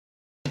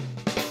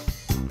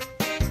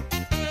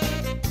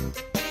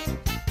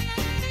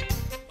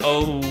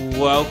Oh,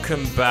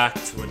 welcome back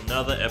to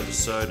another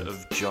episode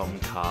of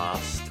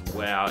JOMCast.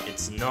 Wow,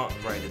 it's not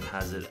Braden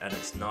Hazard and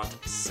it's not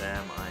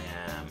Sam I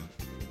Am.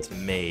 It's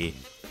me,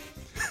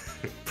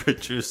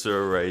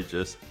 producer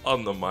Outrageous,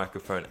 on the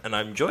microphone, and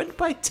I'm joined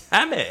by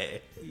Tammy.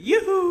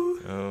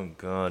 Yoo-hoo! Oh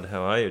God,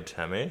 how are you,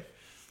 Tammy?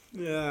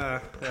 Yeah,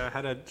 I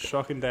had a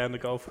shocking day on the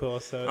golf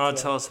course. So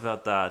Tell us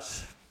about that.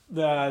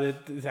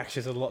 there's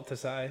actually a lot to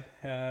say.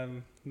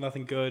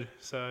 Nothing good,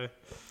 so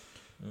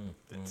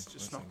let's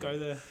just not go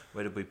there.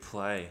 Where did we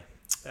play?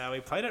 We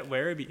played at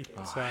Werribee.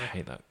 Oh, so, I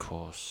hate that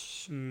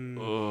course.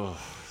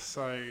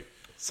 So,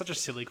 such a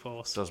silly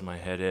course. Does my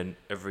head in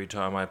every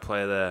time I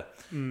play there.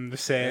 The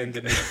sand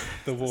and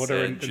the water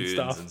Sand and dunes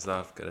stuff. and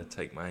stuff. Gotta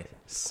take my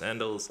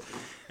sandals.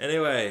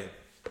 Anyway,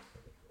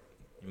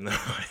 even though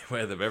I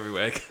wear them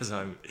everywhere because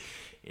I'm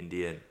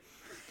Indian.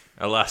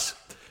 Alas,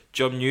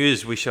 job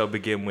news we shall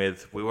begin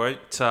with. We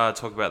won't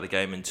talk about the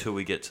game until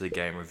we get to the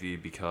game review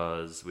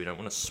because we don't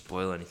want to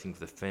spoil anything for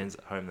the fans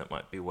at home that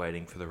might be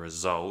waiting for the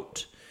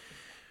result.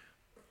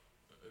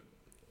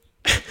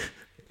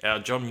 Our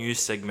job news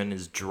segment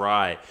is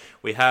dry.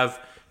 We have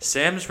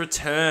Sam's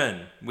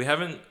return. We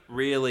haven't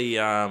really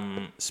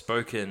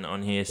spoken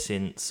on here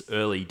since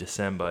early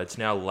December. It's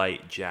now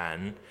late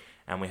Jan,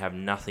 and we have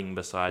nothing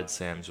besides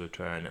Sam's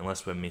return,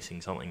 unless we're missing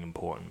something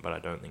important, but I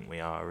don't think we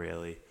are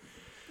really.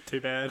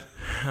 Too bad.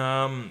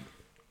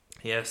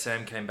 Yeah,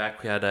 Sam came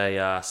back. We had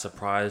a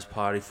surprise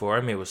party for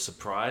him. He was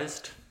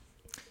surprised,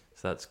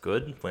 so that's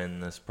good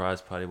when the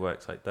surprise party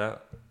works like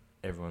that.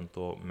 Everyone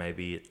thought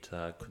maybe it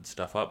could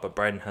stuff up, but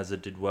Braden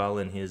Hazard did well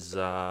in his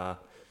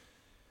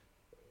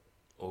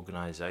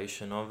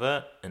organisation of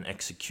it and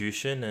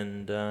execution,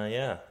 and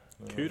yeah.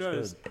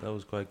 Kudos. That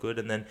was quite good.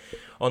 And then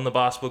on the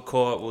basketball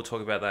court, we'll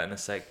talk about that in a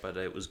sec, but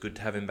it was good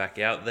to have him back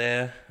out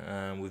there.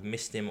 We've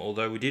missed him,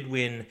 although we did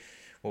win,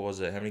 what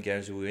was it? How many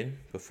games did we win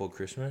before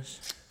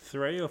Christmas?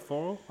 3 or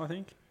 4, I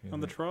think,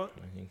 on the trot.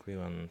 I think we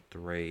won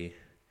 3.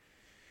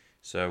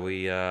 So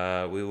we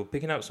were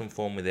picking up some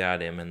form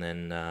without him, and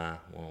then,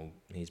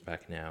 he's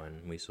back now,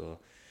 and we saw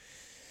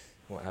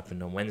what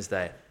happened on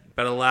Wednesday.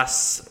 But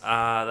alas,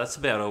 that's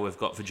about all we've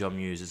got for job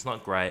news. It's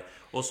not great.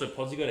 Also,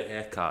 Podsy got a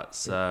haircut,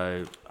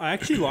 so... I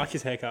actually like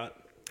his haircut.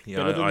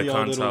 Yeah, I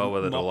can't tell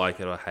whether to like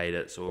it or hate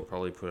it, so we'll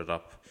probably put it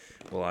up.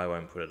 Well, I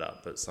won't put it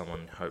up, but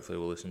someone hopefully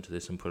will listen to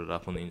this and put it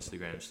up on the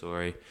Instagram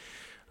story.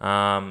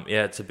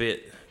 Yeah, it's a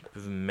bit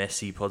of a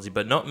messy Podsy,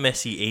 but not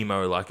messy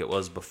emo like it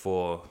was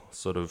before,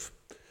 sort of...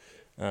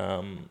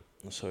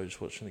 sorry,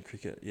 just watching the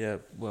cricket. Yeah,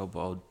 well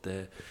bowled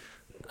there.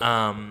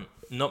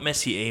 Not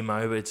messy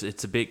emo, but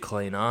it's a bit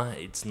cleaner.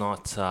 It's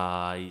not,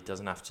 he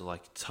doesn't have to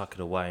like tuck it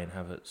away and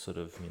have it sort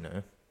of,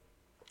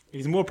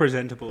 He's more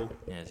presentable.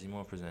 Yeah, he's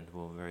more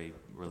presentable, very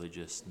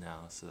religious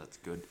now, so that's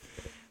good.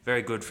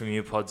 Very good from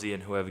you, Podsy,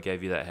 and whoever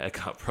gave you that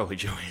haircut, probably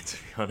Joanne, to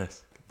be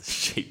honest. The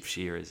sheep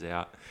shearer's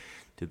out,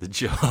 did the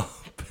job,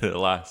 but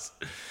alas.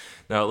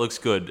 No, it looks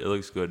good,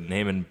 and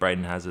him and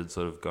Braden Hazard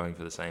sort of going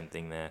for the same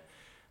thing there.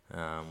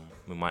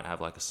 We might have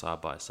like a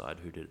side-by-side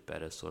who did it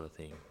better sort of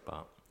thing,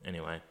 but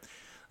anyway.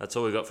 That's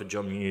all we got for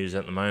job news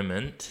at the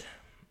moment.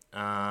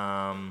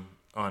 And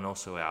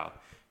also our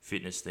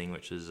fitness thing,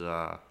 which is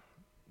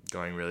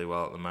going really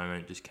well at the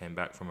moment. Just came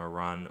back from a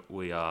run.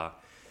 We are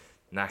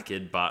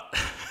knackered, but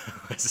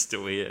we're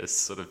still here. It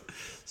sort of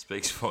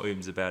speaks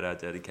volumes about our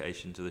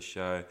dedication to the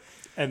show.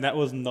 And that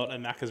was not a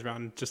Macca's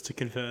run, just to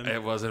confirm.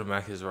 It wasn't a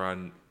Macca's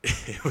run.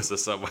 It was a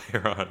Subway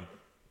run.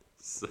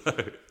 So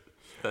that's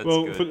good.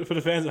 Well, for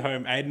the fans at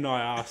home, Aiden and I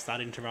are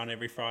starting to run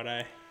every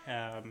Friday.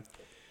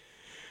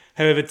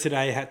 However,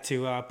 today had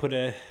to put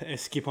a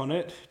skip on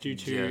it due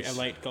to a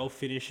late golf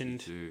finish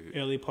and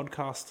early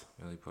podcast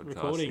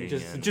recording.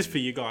 Just for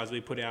you guys, we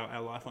put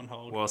our life on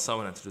hold. Well,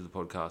 someone had to do the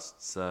podcast,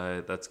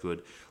 so that's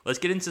good. Let's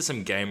get into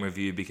some game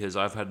review because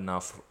I've had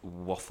enough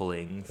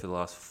waffling for the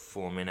last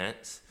 4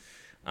 minutes.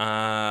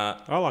 I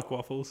like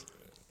waffles.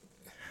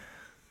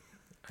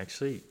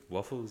 Actually,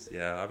 waffles?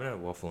 Yeah, I haven't had a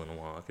waffle in a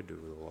while. I could do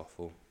with a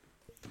waffle.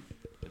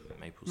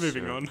 Maple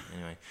Moving syrup. on.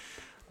 Anyway.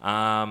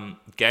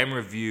 Game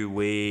review,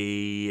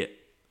 we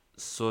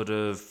sort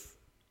of...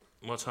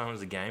 What time was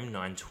the game?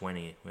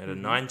 9:20. We had a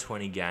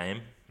 9:20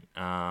 game.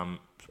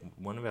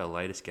 One of our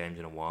latest games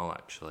in a while,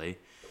 actually.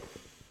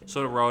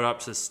 Sort of rolled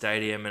up to the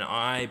stadium, and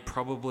I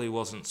probably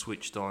wasn't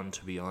switched on,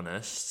 to be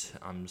honest.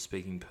 I'm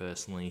speaking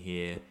personally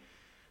here.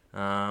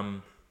 I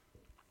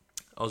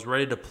was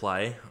ready to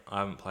play. I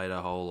haven't played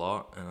a whole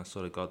lot, and I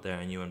sort of got there,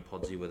 and you and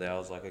Podsy were there. I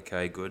was like,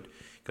 okay, good.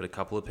 Got a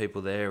couple of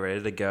people there,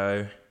 ready to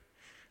go.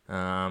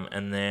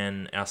 And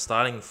then our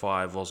starting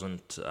 5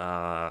 wasn't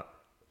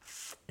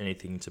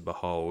anything to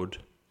behold.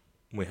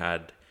 We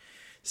had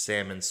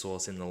Sam and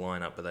Sauce in the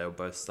lineup, but they were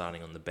both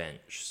starting on the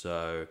bench.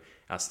 So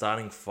our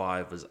starting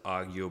 5 was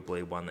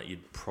arguably one that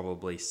you'd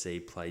probably see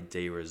play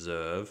D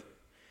reserve.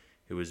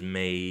 It was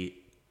me,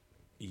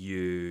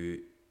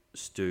 you,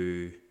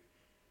 Stu,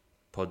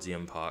 Podsy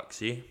and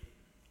Parksy.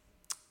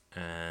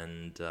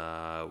 And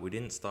we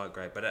didn't start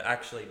great, but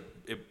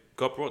it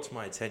got brought to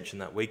my attention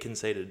that we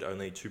conceded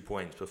only 2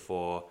 points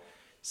before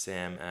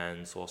Sam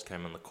and Sauce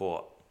came on the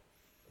court.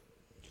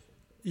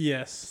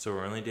 Yes. So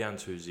we're only down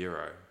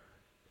 2-0,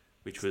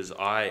 which was,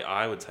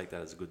 I would take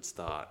that as a good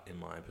start in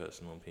my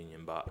personal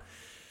opinion, but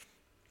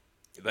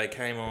they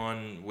came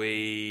on,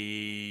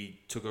 we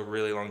took a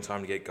really long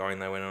time to get going.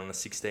 They went on a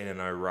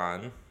 16-0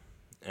 run,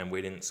 and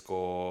we didn't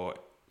score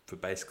for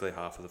basically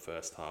half of the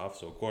first half.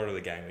 So a quarter of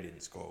the game we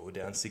didn't score. We're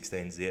down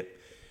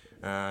 16-zip.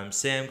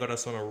 Sam got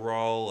us on a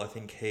roll. I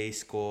think he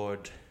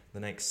scored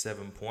the next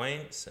 7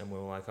 points, and we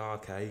were like, oh,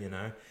 okay,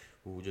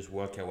 we'll just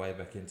work our way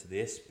back into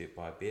this bit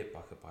by bit,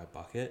 bucket by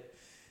bucket.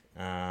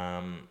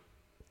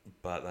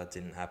 But that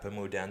didn't happen.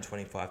 We were down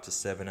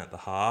 25-7 at the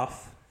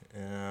half,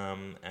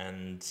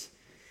 and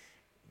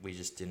we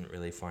just didn't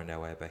really find our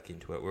way back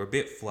into it. We're a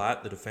bit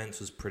flat. The defence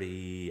was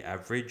pretty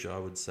average, I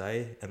would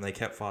say, and they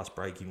kept fast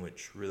breaking,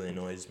 which really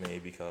annoys me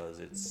because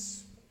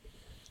it's...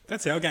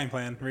 That's our game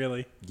plan,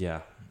 really.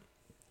 Yeah,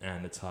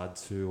 and it's hard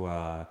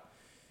to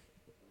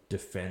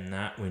defend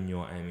that when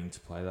you're aiming to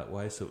play that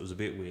way, so it was a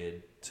bit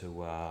weird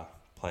to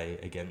play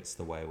against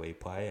the way we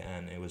play,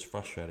 and it was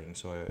frustrating.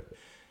 So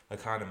I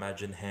can't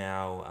imagine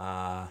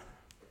how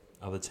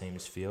other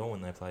teams feel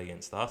when they play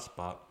against us,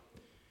 but...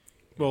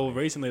 Well,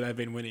 recently they've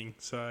been winning,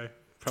 so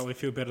probably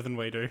feel better than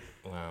we do.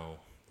 Well,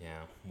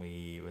 yeah,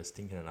 we were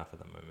stinking enough at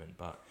the moment,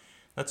 but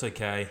that's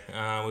okay.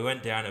 We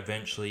went down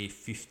eventually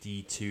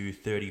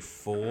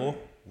 50-34,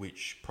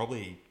 which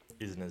probably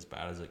isn't as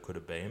bad as it could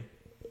have been,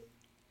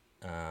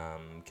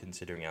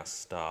 considering our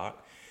start.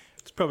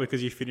 It's probably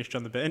because you finished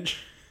on the bench.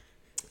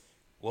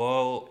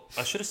 Well,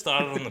 I should have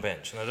started on the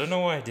bench, and I don't know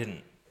why I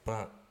didn't,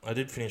 but I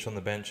did finish on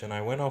the bench, and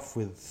I went off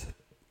with,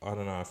 I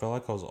don't know, I felt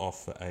like I was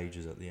off for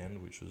ages at the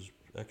end, which was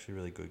actually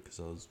really good because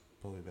I was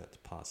probably about to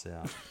pass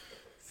out.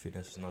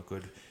 Fitness was not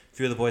good. A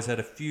few of the boys had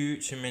a few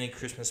too many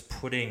Christmas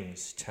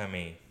puddings,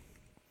 Tammy.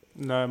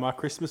 No, my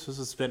Christmas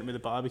was spent with a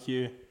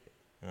barbecue.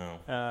 Oh.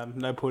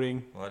 No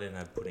pudding. Well, I didn't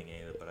have pudding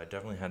either, but I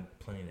definitely had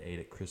plenty to eat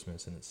at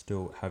Christmas, and it's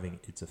still having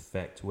its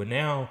effect. We're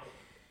now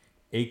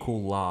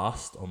equal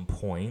last on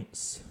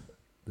points.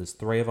 There's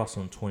 3 of us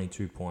on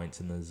 22 points,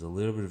 and there's a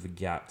little bit of a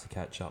gap to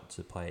catch up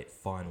to play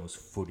finals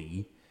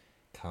footy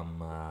come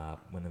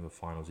whenever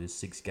finals is,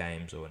 6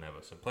 games or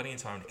whenever. So plenty of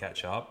time to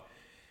catch up.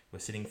 We're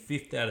sitting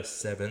 5th out of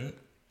 7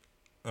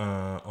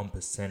 on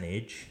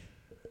percentage.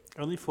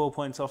 Only 4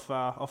 points off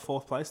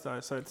 4th place though,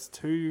 so it's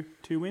two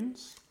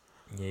wins.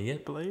 Yeah. I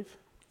believe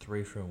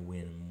 3 for a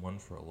win and 1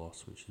 for a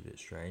loss, which is a bit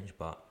strange,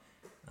 but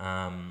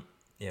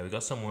yeah, we've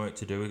got some work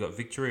to do. We've got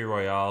Victory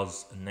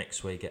Royales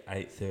next week at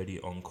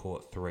 8:30 on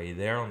Court 3.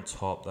 They're on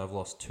top. They've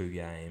lost 2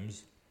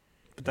 games.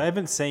 But they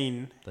haven't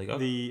seen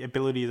the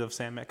abilities of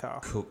Sam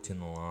Metcalf. Cooked in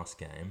the last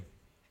game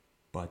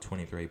by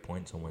 23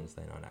 points on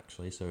Wednesday night,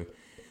 actually. So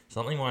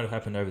something might have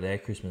happened over their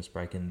Christmas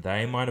break, and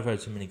they might have had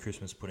too many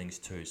Christmas puddings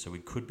too. So we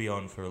could be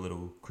on for a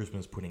little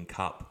Christmas pudding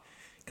cup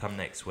come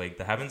next week.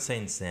 They haven't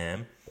seen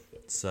Sam.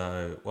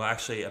 So, well,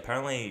 actually,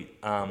 apparently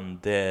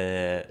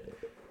they're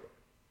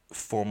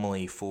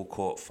formerly Full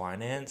Court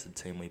Finance, a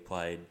team we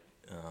played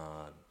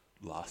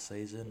last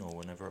season or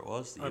whenever it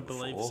was. I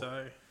believe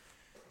so.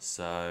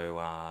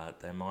 So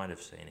they might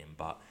have seen him,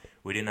 but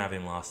we didn't have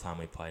him last time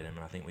we played him,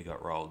 and I think we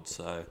got rolled.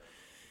 So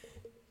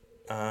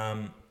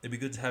it'd be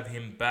good to have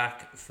him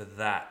back for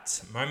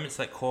that. Moments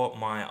that caught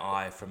my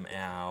eye from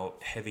our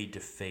heavy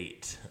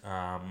defeat.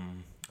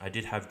 I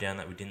did have down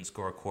that we didn't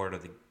score a quarter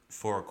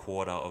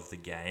of the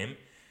game.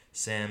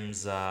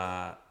 Sam's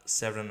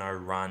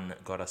 7-0 run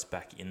got us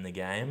back in the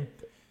game,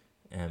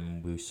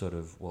 and we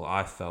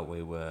I felt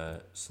we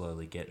were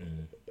slowly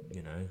getting,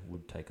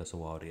 would take us a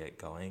while to get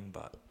going,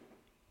 but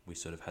we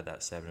sort of had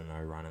that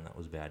 7-0 run, and that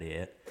was about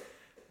it.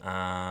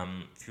 A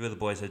few of the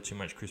boys had too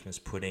much Christmas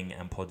pudding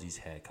and Podsy's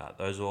haircut.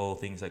 Those are all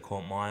things that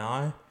caught my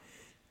eye.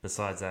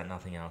 Besides that,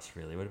 nothing else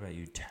really. What about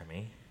you,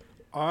 Tammy?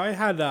 I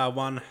had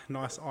one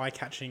nice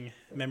eye-catching,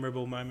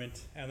 memorable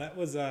moment, and that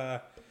was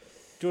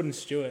Jordan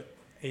Stewart.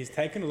 He's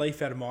taken a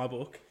leaf out of my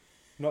book,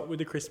 not with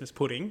the Christmas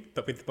pudding,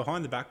 but with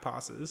behind-the-back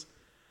passes.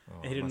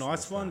 He hit a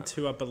nice one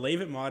to, I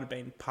believe it might have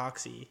been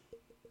Parksy.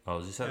 Oh,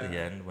 was this at the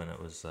end when it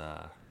was...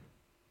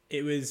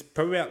 It was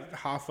probably about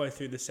halfway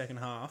through the second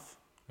half.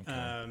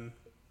 Okay.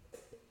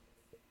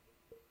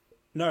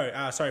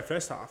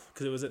 First half,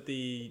 because it was at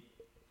the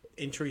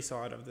entry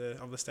side of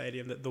the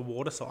stadium, the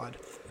water side.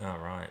 Oh,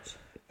 right.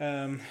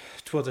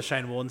 Towards the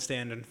Shane Warne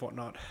stand and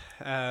whatnot.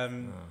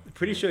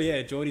 Pretty sure,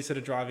 Geordie's sort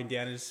of driving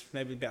down, is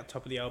maybe about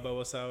top of the elbow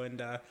or so,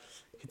 and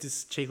hits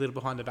this cheeky little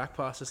behind the back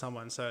pass to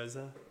someone. So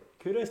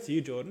kudos to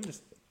you, Jordan.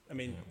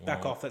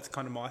 Back off, that's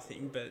kind of my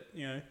thing, but,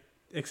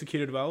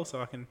 executed well,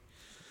 so I can...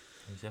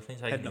 He's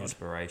definitely taking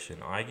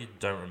inspiration. I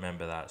don't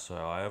remember that, so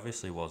I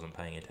obviously wasn't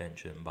paying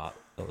attention, but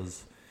it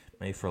was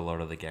me for a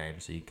lot of the game,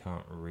 so you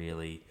can't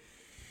really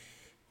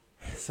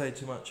say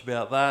too much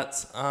about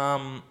that.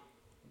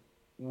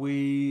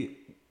 We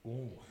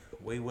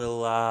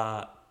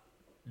will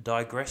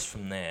digress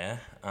from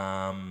there.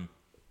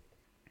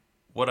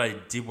 What I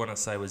did want to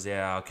say was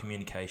our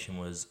communication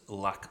was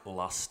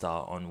lackluster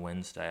on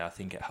Wednesday. I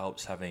think it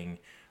helps having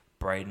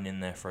Braden in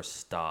there for a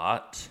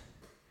start.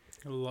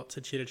 Lots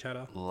of chitter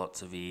chatter.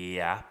 lots of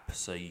yap,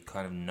 so you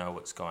kind of know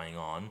what's going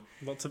on.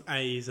 Lots of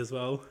A's as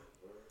well.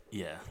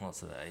 Yeah,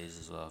 lots of A's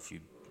as well, if you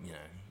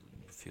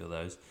feel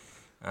those.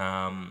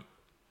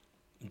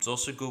 It's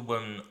also good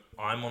when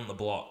I'm on the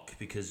block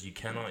because you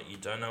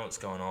don't know what's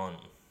going on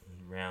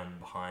around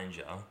behind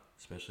you,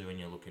 especially when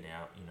you're looking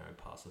out,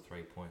 past the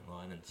 3-point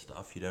line and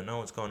stuff. You don't know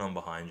what's going on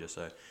behind you,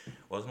 so it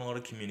wasn't a lot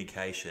of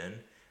communication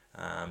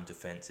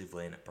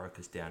defensively, and it broke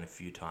us down a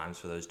few times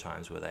for those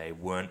times where they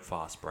weren't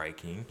fast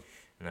breaking,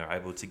 and they were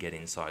able to get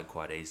inside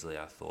quite easily,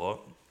 I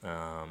thought,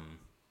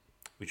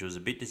 which was a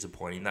bit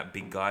disappointing. That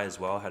big guy as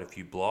well had a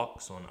few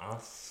blocks on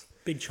us.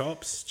 Big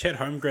chops. Chet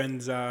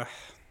Holmgren's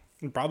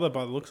brother,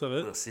 by the looks of it.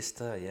 Little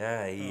sister,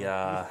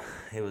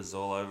 he was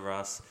all over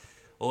us.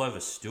 All over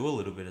Stu a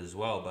little bit as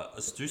well,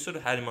 but Stu sort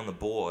of had him on the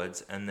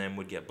boards and then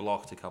would get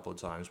blocked a couple of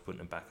times putting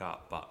it back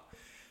up. But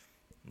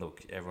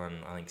look,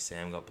 I think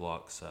Sam got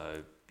blocked,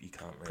 so you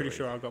can't really... Pretty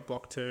sure I got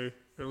blocked too.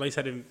 Or at least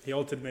he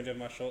altered many of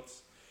my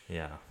shots.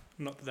 Yeah.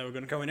 Not that they were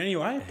going to go in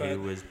anyway, but... He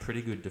was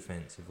pretty good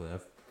defensively. I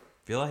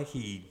feel like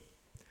he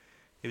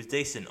was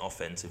decent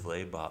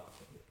offensively, but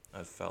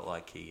I felt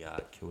like he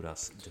killed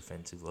us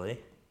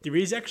defensively. There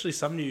is actually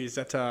some news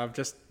that I've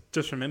just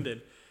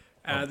remembered.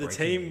 The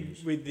team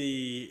news. With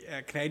the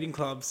Canadian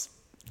club's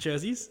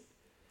jerseys.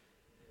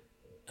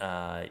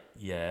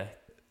 Yeah.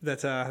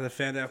 That they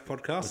found our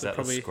podcast. Was that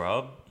probably the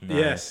Scrub? No,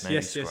 yes, maybe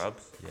yes,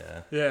 Scrubs.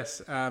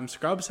 Yes. Yes.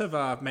 Scrubs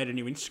have made a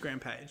new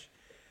Instagram page,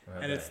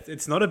 Right and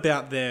it's not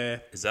about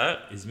their.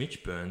 Is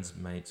Mitch Burns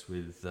mates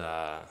with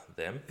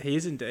them? He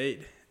is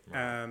indeed.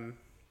 Right.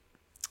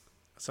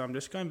 So I'm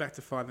just going back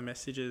to find the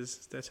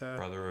messages that.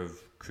 Brother of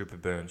Cooper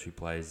Burns, who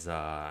plays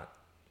under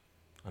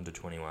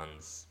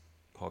 21s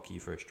hockey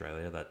for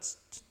Australia. That's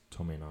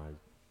Tommy and I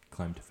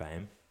claim to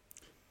fame.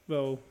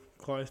 Well,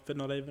 close, but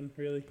not even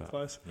really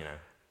close.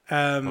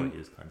 Probably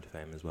is claim to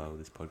fame as well with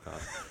this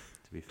podcast,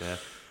 to be fair.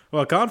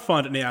 Well, I can't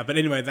find it now, but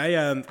anyway, they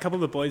a couple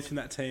of the boys from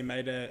that team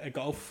made a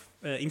golf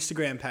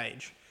Instagram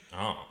page.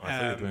 Oh, I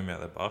thought you were talking about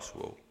their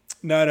basketball.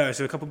 No,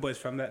 so a couple of boys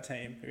from that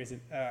team. There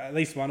isn't, at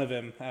least one of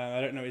them.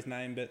 I don't know his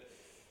name, but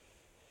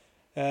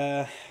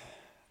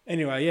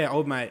anyway, yeah,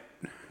 old mate.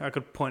 I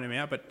could point him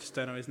out, but just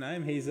don't know his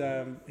name. He's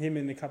him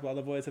and a couple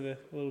other boys have a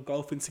little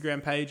golf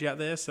Instagram page out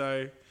there.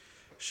 So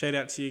shout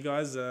out to you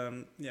guys.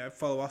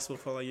 Follow us, we'll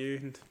follow you.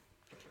 And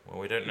well,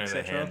 we don't know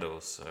their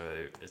handles, so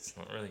it's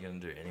not really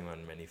going to do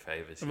anyone many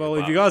favours. Well,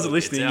 if you guys are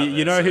listening,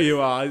 you know who you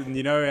are, and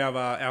you know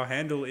our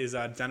handle is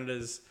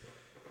janitors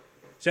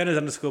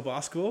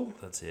 _basketball.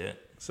 That's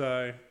it.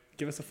 So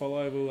give us a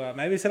follow. We'll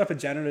maybe set up a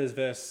janitors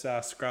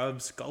versus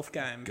Scrubs golf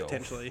game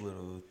potentially.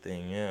 Little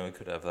thing, yeah, we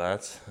could have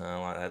that.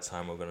 Like that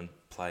time we're going to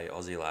play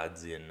Aussie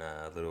lads in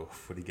a little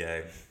footy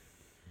game.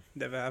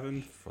 Never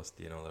happened.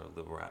 Frosty and all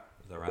the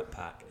rat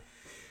pack.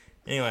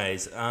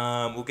 Anyways,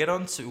 we'll get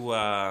on to...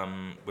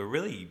 we're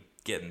really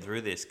getting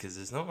through this because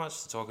there's not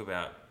much to talk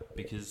about,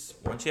 because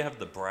once you have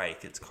the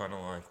break, it's kind of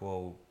like,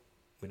 well,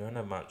 we don't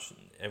have much.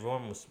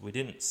 We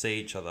didn't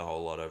see each other a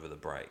whole lot over the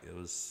break. It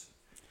was...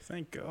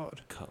 Thank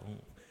God.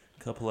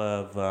 Couple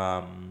of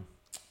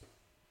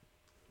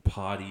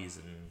parties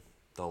and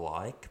the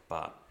like,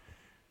 but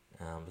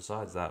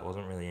besides that,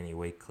 wasn't really any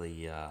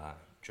weekly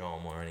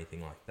JOM or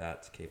anything like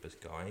that to keep us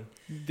going.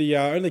 The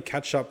only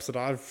catch-ups that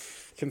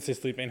I've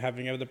consistently been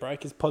having over the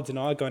break is Pods and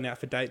I going out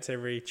for dates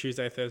every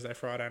Tuesday, Thursday,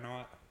 Friday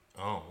night.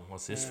 Oh,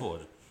 what's this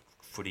for?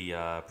 Footy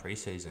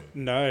pre-season?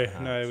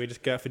 No, we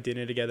just go out for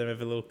dinner together and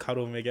have a little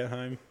cuddle when we get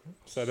home.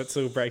 So that's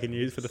all breaking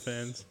news for the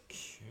fans.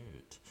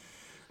 Cute.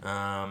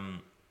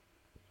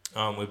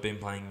 We've been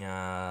playing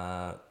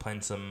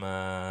some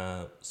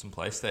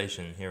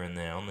PlayStation here and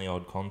there on the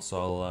old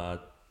console,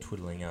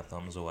 twiddling our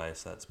thumbs away,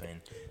 so that's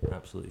been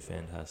absolutely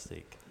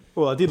fantastic.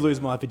 Well, I did lose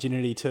my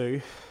virginity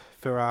too,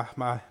 for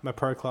my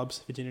pro club's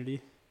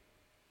virginity.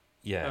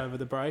 Yeah. Over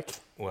the break.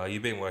 Well,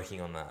 you've been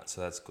working on that,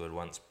 so that's good.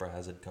 Once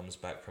Brazard comes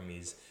back from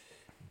his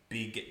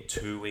big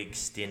 2-week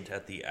stint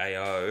at the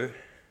AO,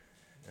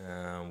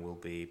 we'll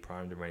be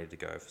primed and ready to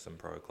go for some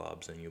pro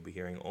clubs, and you'll be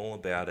hearing all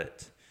about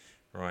it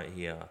right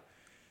here.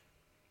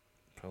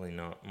 Probably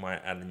not.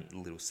 Might add a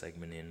little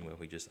segment in where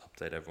we just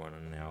update everyone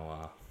on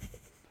our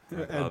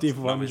Div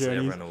 1 obviously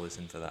journeys. Everyone will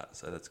listen to that,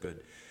 so that's good.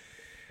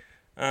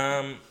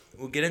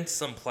 We'll get into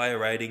some player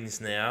ratings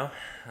now.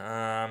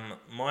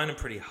 Mine are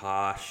pretty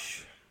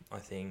harsh, I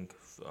think.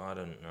 I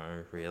don't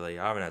know, really.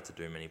 I haven't had to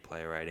do many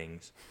player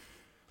ratings.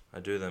 I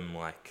do them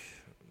like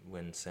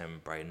when Sam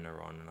and Braden are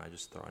on, and I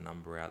just throw a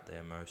number out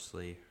there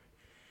mostly.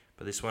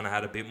 But this one I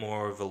had a bit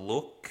more of a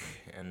look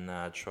and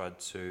tried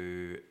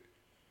to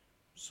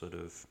sort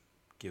of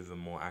give a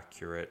more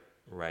accurate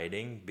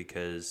rating,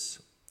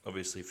 because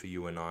obviously for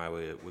you and I,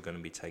 we're going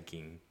to be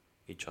taking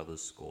each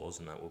other's scores,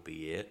 and that will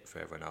be it. For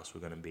everyone else,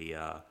 we're going to be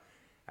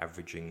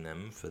averaging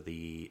them for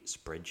the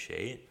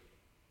spreadsheet.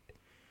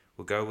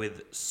 We'll go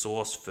with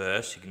Source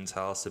first. You can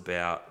tell us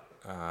about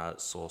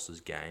Source's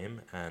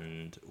game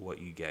and what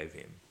you gave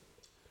him.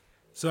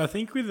 So I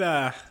think with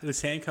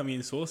Sam coming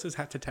in, Source has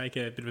had to take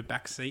a bit of a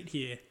back seat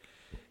here.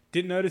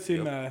 Didn't notice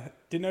him.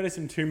 Didn't notice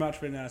him too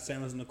much when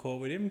Sam was on the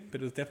court with him,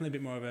 but it was definitely a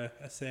bit more of a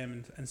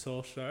Sam and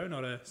Sauce show,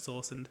 not a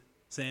Sauce and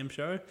Sam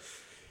show.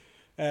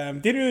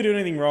 Didn't really do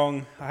anything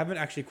wrong. I haven't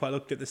actually quite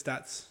looked at the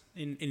stats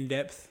in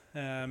depth.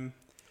 I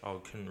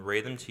can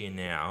read them to you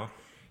now.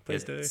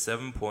 Please do.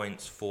 7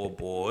 points, 4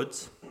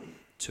 boards,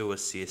 2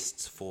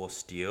 assists, 4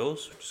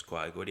 steals, which is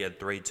quite good. He had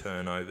 3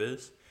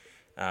 turnovers,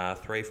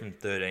 3 from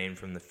 13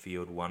 from the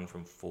field, 1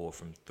 from 4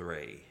 from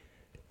 3.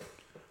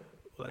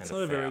 Well, that's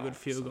not a very good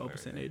field goal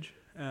percentage.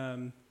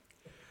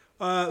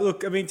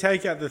 Look, I mean,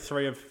 take out the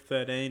 3 of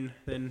 13,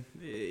 then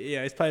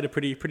yeah, he's played a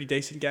pretty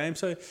decent game.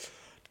 So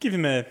give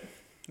him a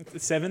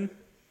 7.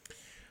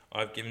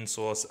 I've given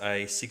Sauce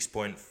a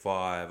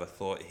 6.5. I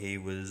thought he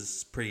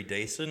was pretty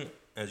decent.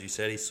 As you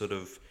said, he sort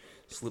of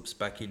slips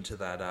back into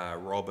that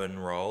Robin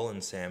role,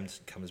 and Sam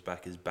comes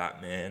back as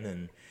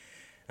Batman.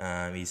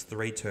 And his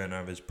 3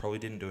 turnovers probably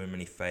didn't do him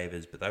any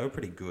favours, but they were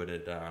pretty good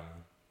at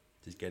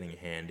just getting a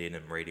hand in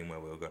and reading where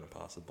we were going to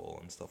pass the ball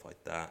and stuff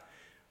like that.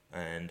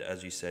 And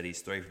as you said,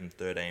 his 3 from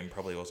 13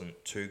 probably wasn't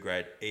too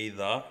great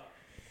either.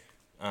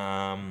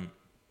 But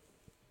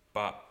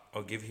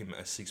I'll give him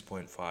a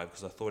 6.5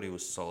 because I thought he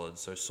was solid.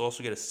 So Sauce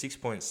will get a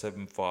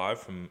 6.75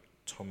 from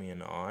Tommy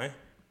and I.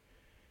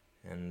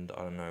 And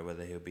I don't know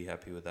whether he'll be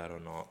happy with that or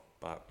not,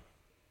 but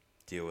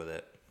deal with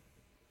it.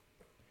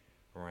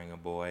 Ranger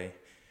boy.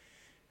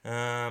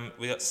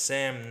 We got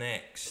Sam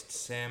next.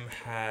 Sam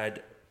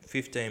had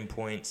 15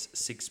 points,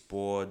 6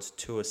 boards,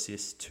 2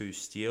 assists, 2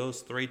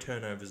 steals, 3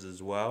 turnovers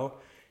as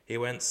well. He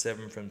went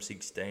 7 from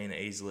 16,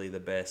 easily the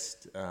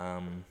best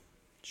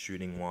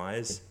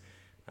shooting-wise.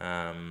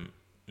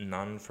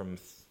 None from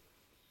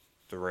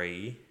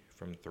 3,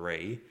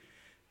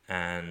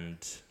 and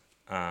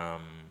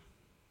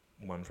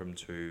 1 from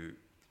 2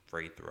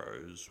 free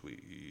throws.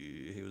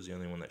 He was the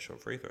only one that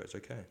shot free throws.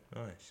 Okay,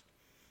 nice.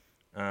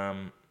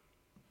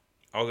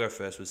 I'll go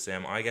first with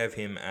Sam. I gave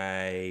him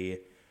a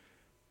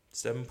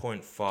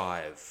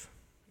 7.5.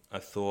 I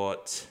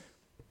thought,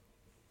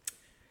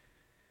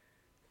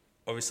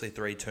 obviously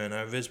 3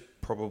 turnovers,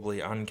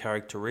 probably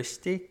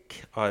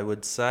uncharacteristic, I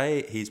would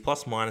say. His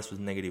plus minus was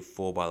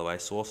 -4, by the way.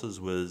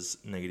 Sauce's was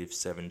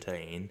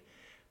 -17.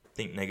 I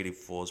think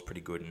 -4 is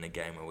pretty good in a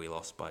game where we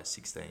lost by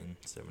 16,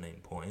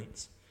 17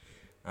 points.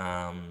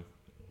 I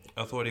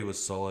thought he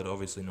was solid.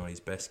 Obviously not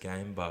his best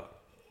game, but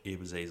it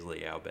was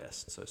easily our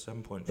best. So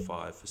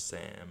 7.5 for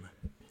Sam.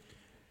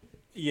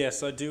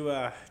 Yes, I do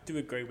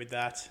agree with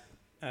that.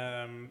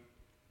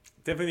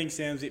 Definitely think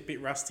Sam's a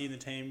bit rusty in the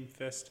team.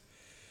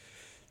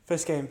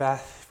 First game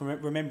back,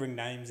 remembering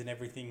names and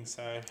everything.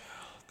 So,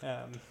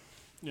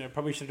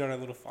 probably should have done a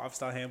little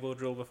 5-star handball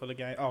drill before the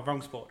game. Oh,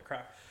 wrong sport,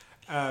 crap.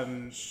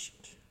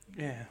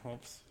 Yeah,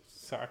 oops.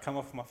 Sorry, I come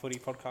off my footy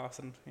podcast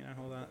and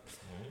all that.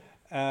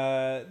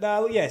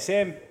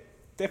 Sam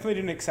definitely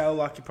didn't excel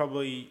like he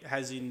probably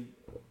has in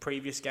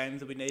previous games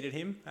that we needed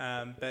him.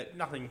 But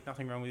nothing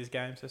wrong with his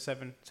game. So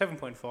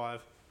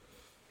 7.5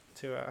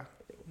 to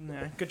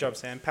good job,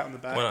 Sam. Pat on the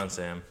back. Well done,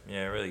 Sam.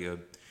 Yeah, really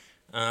good.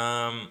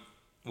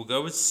 We'll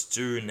go with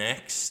Stu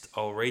next.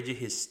 I'll read you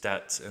his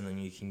stats and then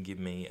you can give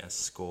me a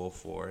score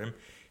for him.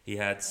 He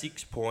had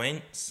 6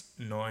 points,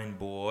 9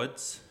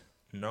 boards,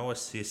 no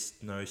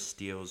assists, no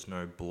steals,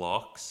 no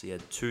blocks. He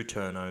had 2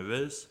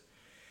 turnovers.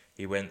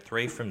 He went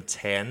 3 from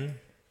 10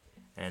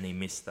 and he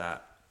missed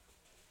that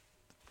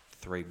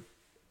 3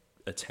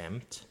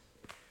 attempt.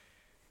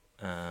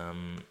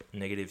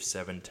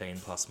 -17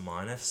 plus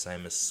minus,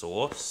 same as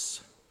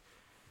Sauce.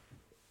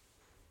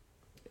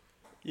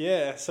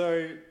 Yeah,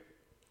 so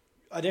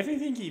I definitely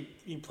think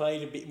he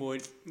played a bit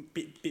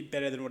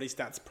better than what his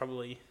stats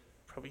probably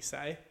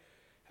say.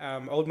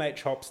 Old mate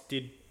Chops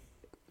did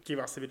give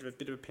us a bit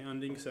of a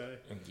pounding, so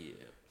Yeah.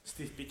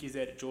 stiff bickies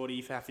there to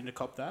Geordie for having to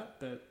cop that.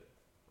 But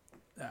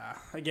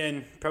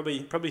again,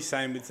 probably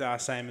same with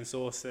Sam and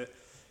Sauce.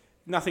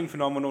 Nothing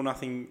phenomenal,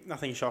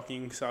 nothing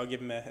shocking. So I'll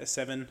give him a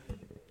 7.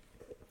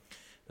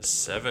 A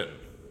 7?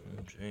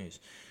 Oh, jeez.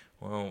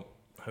 Well,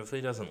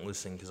 hopefully he doesn't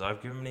listen because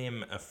I've given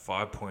him a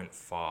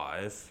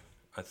 5.5.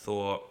 I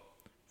thought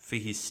for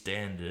his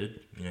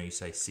standard, you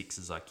say 6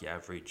 is like your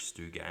average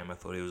Stu game. I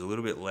thought he was a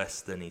little bit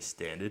less than his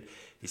standard.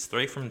 His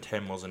 3 from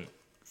 10 wasn't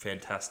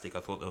fantastic. I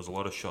thought there was a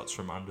lot of shots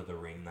from under the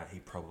ring that he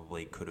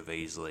probably could have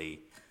easily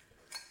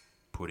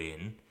put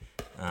in.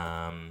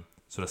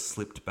 Sort of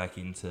slipped back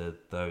into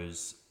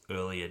those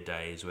earlier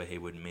days where he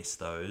would miss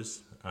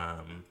those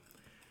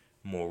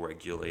more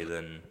regularly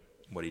than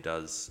what he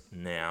does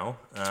now.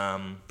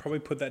 Probably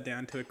put that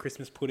down to a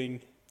Christmas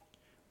pudding.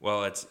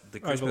 Well, it's the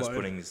Christmas overload.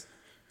 puddings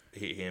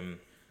hit him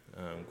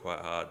quite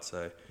hard,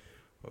 so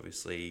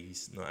obviously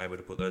he's not able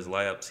to put those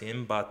layups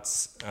in. But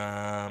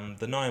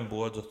the 9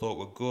 boards I thought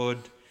were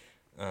good.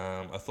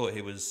 I thought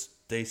he was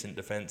decent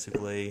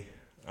defensively.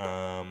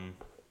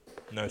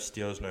 No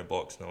steals, no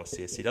blocks, no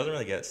assists. He doesn't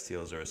really get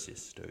steals or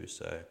assists too,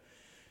 so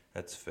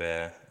that's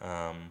fair.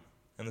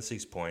 And the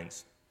 6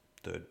 points,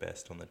 3rd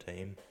best on the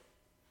team.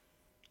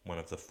 One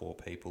of the 4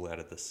 people out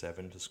of the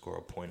 7 to score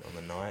a point on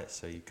the night,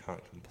 so you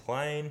can't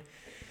complain.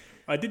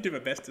 I did do my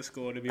best to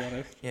score, to be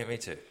honest. Yeah, me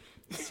too.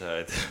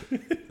 So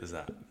there's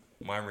that.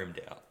 Mine rimmed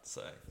out,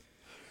 so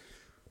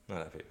not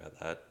happy about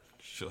that.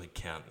 Surely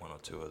count one or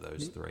two of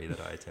those three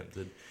that I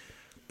attempted.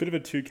 Bit of a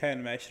 2K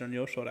animation on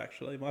your shot,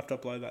 actually. Might have to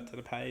upload that to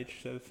the page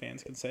so the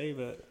fans can see,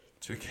 but...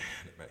 2K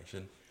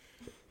animation.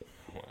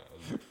 Wow,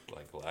 it was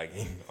like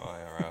lagging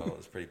IRL. It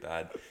was pretty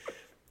bad.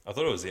 I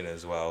thought it was in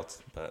as well,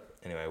 but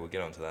anyway, we'll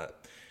get on to that.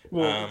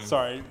 Well,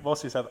 sorry,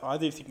 whilst you said, I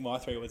did think my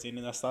 3 was in,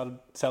 and I started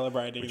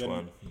celebrating. Which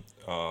one?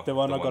 Oh, the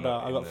one I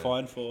got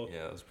fined for.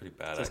 Yeah, that was pretty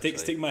bad. So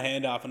stick my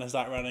hand up, and I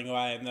start running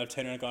away, and they've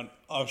turned around and gone,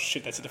 "Oh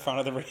shit, that's at the front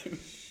of the rim."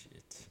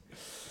 Shit.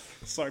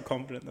 So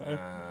confident though.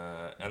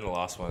 And the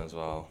last one as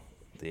well,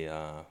 the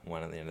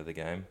one at the end of the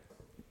game.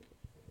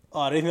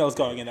 Oh, I didn't think that was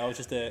going in. That was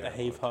just a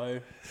heave ho.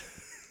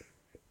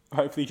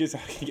 Hopefully, just I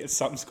can get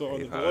some score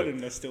on the board,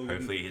 and they're still.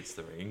 Hopefully, he hits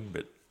the ring,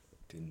 but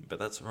didn't. But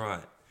that's all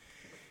right.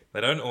 They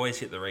don't always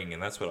hit the ring,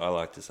 and that's what I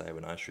like to say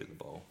when I shoot the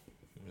ball.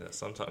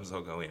 Sometimes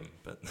they'll go in,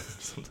 but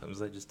sometimes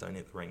they just don't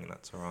hit the ring, and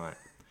that's all right.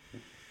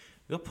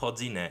 We got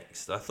Podsy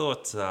next. I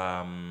thought,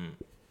 I'll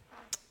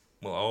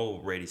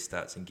read his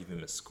stats and give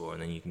him a score,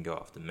 and then you can go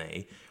after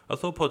me. I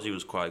thought Podsy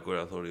was quite good.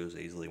 I thought he was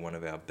easily one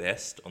of our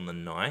best on the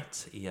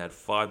night. He had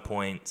 5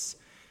 points,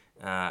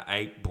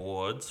 8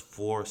 boards,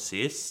 4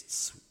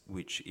 assists,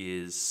 which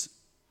is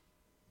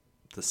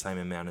the same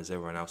amount as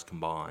everyone else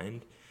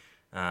combined.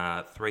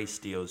 3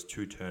 steals,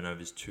 2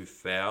 turnovers, 2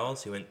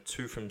 fouls. He went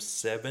 2 from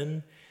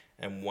 7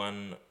 and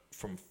 1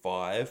 from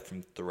 5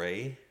 from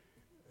 3.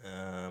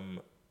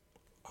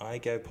 I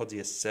gave Podsy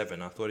a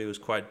 7. I thought he was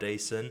quite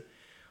decent.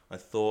 I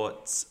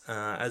thought,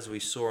 as we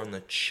saw on the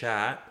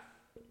chat,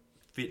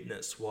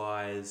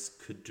 fitness-wise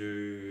could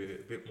do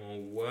a bit more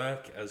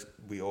work, as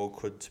we all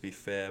could, to be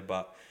fair,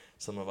 but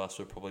some of us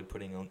were probably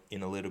putting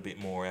in a little bit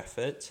more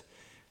effort.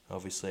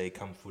 Obviously,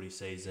 come footy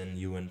season,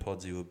 you and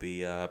Podsy will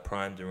be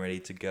primed and ready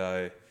to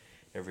go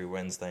every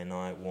Wednesday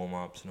night,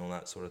 warm-ups and all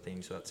that sort of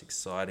thing. So that's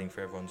exciting for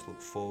everyone to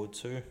look forward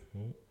to.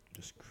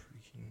 Just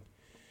creaking.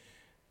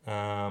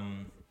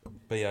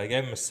 But yeah, I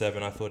gave him a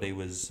 7. I thought he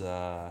was,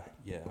 I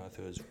thought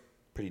it was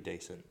pretty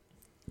decent.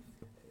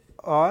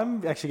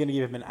 I'm actually going to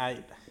give him an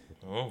 8.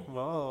 Oh.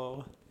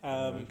 Whoa.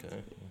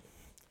 Okay.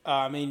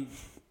 I mean,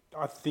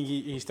 I think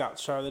he started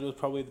to show that he was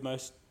probably the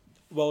most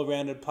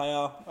well-rounded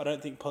player. I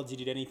don't think Podsy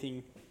did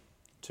anything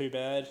too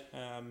bad.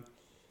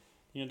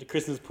 The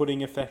Christmas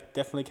pudding effect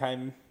definitely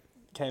came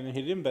and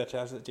hit him, but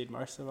as it did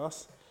most of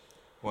us.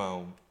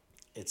 Well,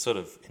 it's sort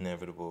of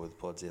inevitable with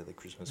Podsy that the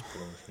Christmas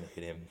pudding's going to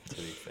hit him, to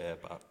be fair,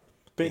 but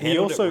he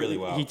also really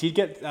well. He did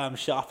get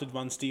shafted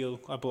 1 steal,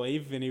 I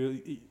believe, and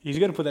he's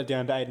going to put that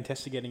down to 8 and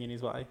Tester getting in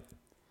his way.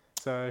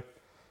 So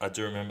I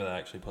do remember that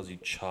actually,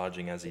 Podsy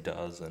charging as he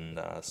does, and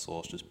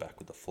Sauce just back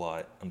with the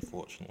flight,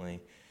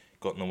 unfortunately.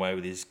 Got in the way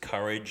with his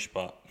courage,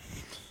 but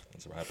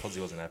that's all right.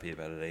 Podsy wasn't happy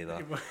about it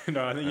either.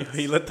 No, I think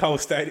he let the whole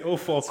stadium, all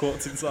 4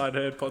 courts inside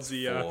her,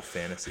 Podsy. 4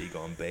 fantasy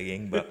gone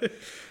begging, but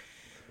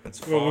it's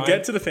fine. Well, we'll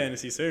get to the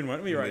fantasy soon,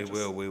 won't we, Rangers?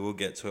 We will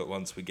get to it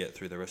once we get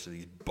through the rest of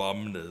these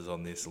bumders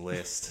on this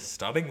list.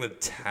 Starting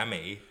with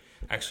Tammy.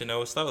 Actually, no,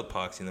 we'll start with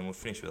Parksy and then we'll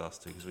finish with us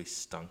too because we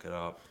stunk it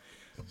up.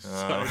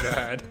 So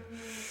bad.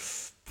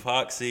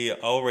 Parksy,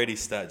 I'll read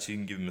his stats. You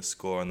can give him a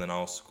score and then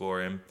I'll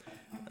score him.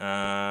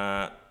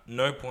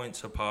 No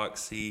points for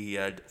Parksy. He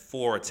had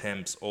 4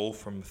 attempts, all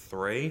from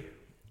 3.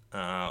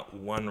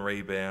 1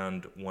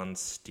 rebound, 1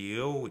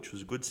 steal, which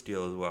was a good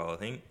steal as well, I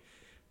think.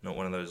 Not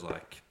one of those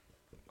like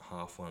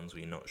half ones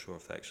where you're not sure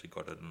if they actually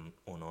got it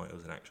or not. It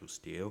was an actual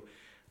steal.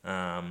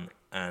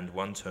 And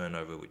 1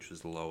 turnover, which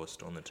was the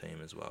lowest on the team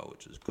as well,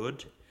 which is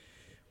good.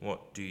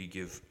 What do you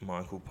give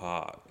Michael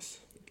Parks?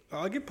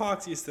 I'll give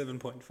Parksy a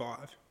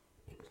 7.5.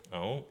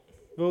 Oh.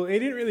 Well, he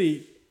didn't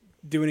really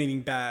do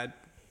anything bad.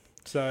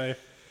 So,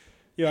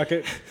 yeah,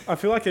 I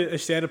feel like a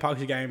standard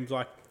Parksy game is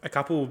like a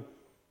couple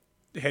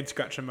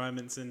head-scratcher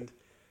moments and,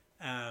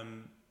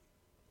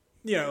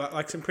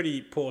 like some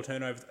pretty poor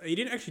turnovers. He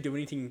didn't actually do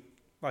anything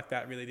like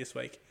that really this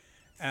week.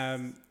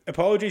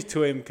 Apologies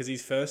to him because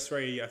his first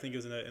 3, I think it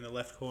was in the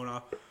left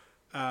corner.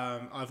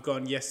 I've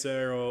gone yes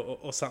sir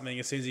or something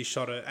as soon as he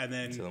shot it, and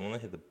then So the one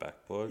that hit the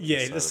backboard?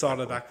 yeah, the side of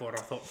the backboard.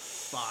 I thought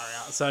far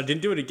out, so I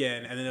didn't do it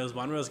again. And then there was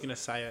one where I was going to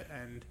say it,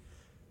 and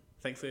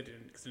thankfully it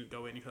didn't because it didn't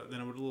go in. Because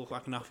then it would have looked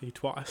like enough for you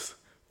twice.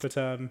 But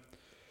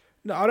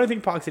no, I don't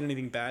think Parks did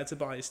anything bad. So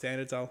by his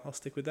standards, I'll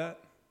stick with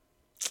that.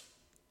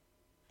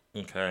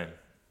 Okay.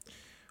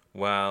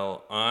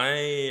 Well,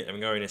 I am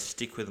going to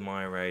stick with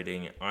my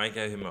rating. I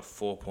gave him a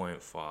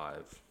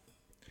 4.5.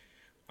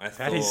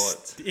 That is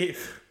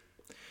stiff.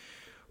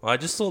 Well, I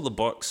just thought the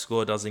box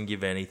score doesn't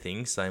give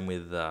anything. Same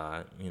with,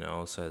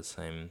 I'll say the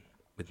same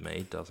with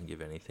me. Doesn't give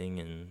anything,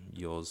 and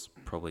yours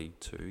probably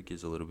too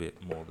gives a little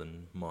bit more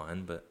than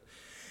mine. But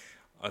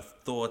I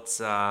thought,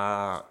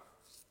 I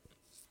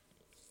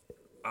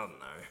don't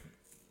know.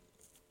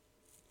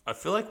 I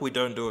feel like we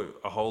don't do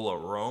a whole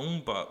lot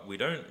wrong, but we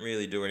don't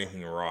really do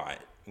anything right.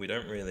 We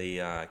don't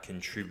really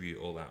contribute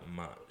all that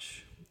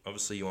much.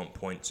 Obviously, you want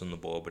points on the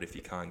board, but if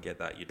you can't get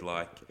that, you'd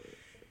like,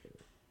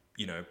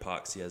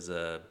 Parksy as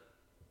a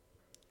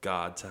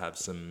guard to have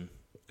some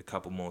a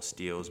couple more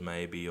steals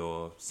maybe,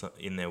 or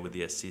in there with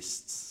the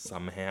assists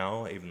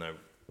somehow, even though,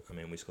 I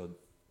mean, we scored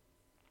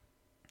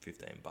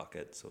 15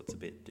 buckets, so it's a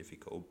bit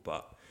difficult.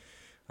 But,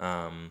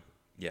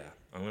 yeah,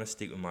 I'm going to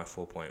stick with my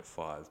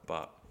 4.5.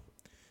 But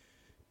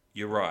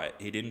you're right.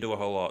 He didn't do a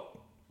whole lot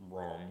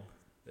wrong.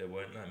 There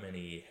weren't that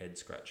many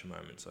head-scratcher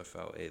moments, I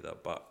felt, either.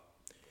 But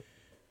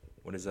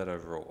what is that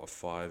overall? A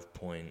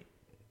 5.75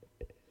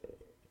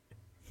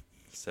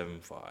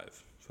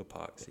 for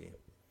Parksy.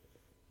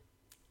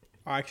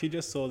 I actually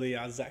just saw the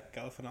Zach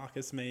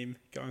Galifianakis meme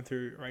going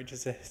through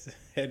Rangers'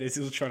 head as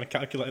he was trying to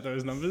calculate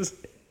those numbers.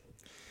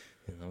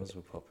 Yeah, those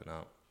were popping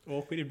up.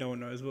 Awkward if no one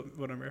knows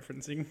what I'm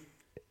referencing.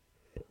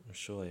 I'm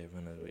sure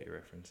everyone knows what you're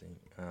referencing.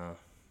 I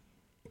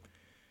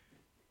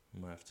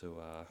might have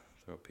to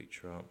throw a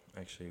picture up.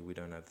 Actually, we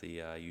don't have the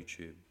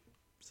YouTube,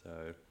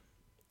 so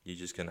you're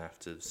just going to have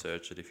to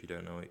search it if you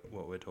don't know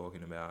what we're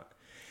talking about.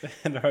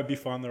 And I hope you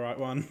find the right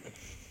one.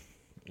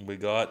 We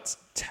got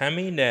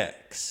Tammy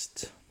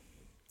next.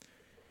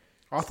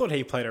 I thought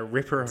he played a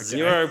ripper of a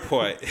 0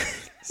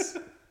 points.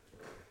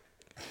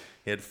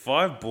 He had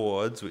 5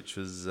 boards, which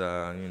was,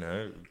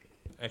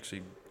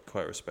 actually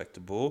quite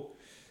respectable.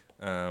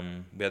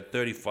 We had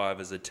 35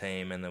 as a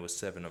team, and there were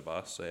 7 of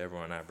us, so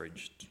everyone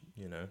averaged,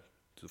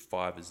 to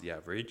 5 is the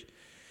average.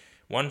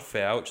 1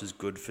 foul, which is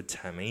good for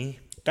Tammy.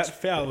 That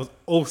foul was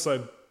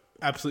also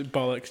absolute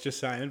bollocks,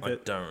 just saying. But I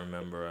don't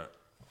remember it.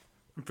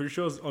 I'm pretty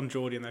sure it was on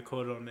Geordie and they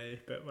called it on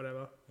me, but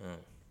whatever. Oh.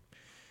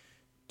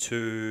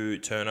 2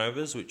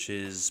 turnovers, which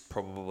is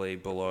probably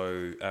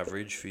below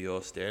average for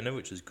your standard,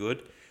 which is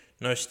good.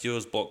 No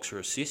steals, blocks, or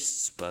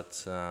assists,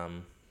 but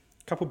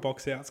couple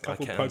box outs,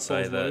 couple I poke can balls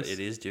say that loose. it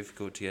is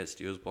difficult to get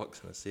steals,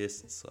 blocks, and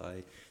assists.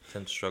 I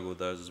tend to struggle with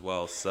those as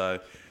well. So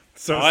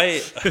it's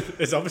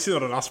obviously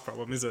not an us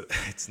problem, is it?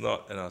 It's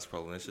not an us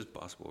problem. It's just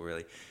basketball,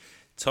 really.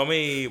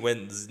 Tommy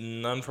went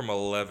none from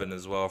 11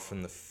 as well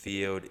from the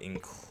field,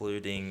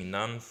 including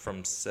none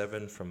from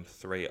 7 from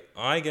 3.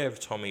 I gave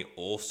Tommy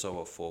also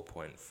a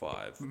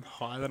 4.5.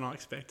 Higher than I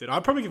expected.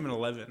 I'd probably give him an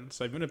 11,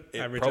 so I'm going to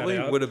average Probably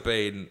that out. would have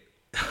been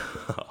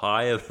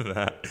higher than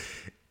that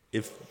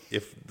if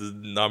the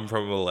none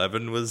from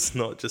 11 was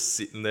not just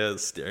sitting there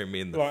staring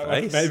me in the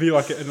face. Maybe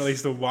at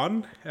least a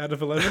 1 out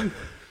of 11.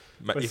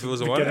 If it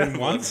was a 1 out of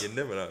 11, you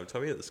never know.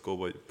 Tommy at the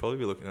scoreboard, you'd probably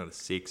be looking at a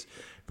 6.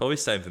 Probably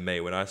same for me.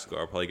 When I score,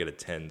 I'll probably get a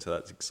 10, so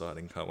that's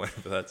exciting. Can't wait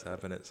for that to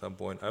happen at some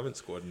point. I haven't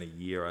scored in a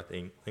year, I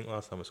think. I think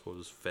last time I scored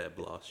was Feb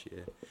last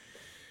year.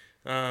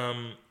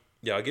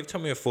 I'll give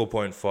Tommy a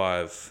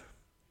 4.5.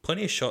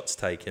 Plenty of shots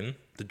taken.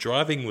 The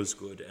driving was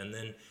good, and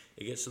then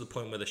it gets to the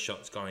point where the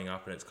shot's going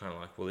up, and it's kind of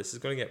like, well, this is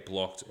going to get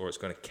blocked, or it's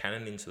going to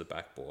cannon into the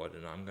backboard,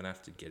 and I'm going to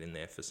have to get in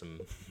there for some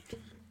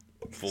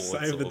forwards.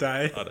 Save the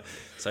day.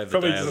 Save the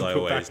Probably day, just as I put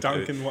always back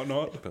dunk do. and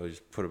whatnot. Probably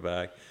just put it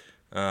back.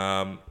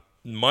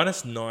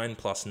 -9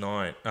 plus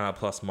 9,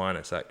 plus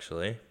minus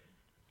actually.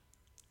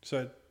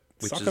 So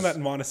suck on that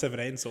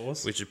 -17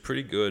 sauce. Which is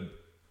pretty good,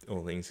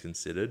 all things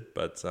considered.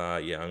 But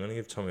I'm going to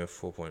give Tommy a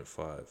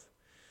 4.5.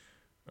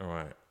 All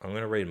right, I'm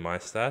going to read my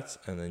stats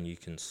and then you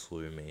can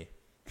slew me.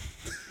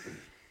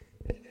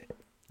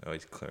 Oh,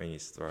 he's clearing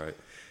his throat.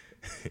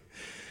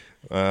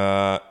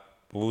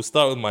 We'll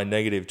start with my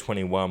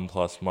 -21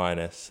 plus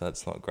minus.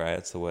 That's not great.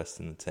 It's the worst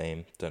in the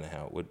team. Don't know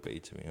how it would be,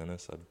 to be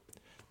honest. I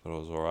thought it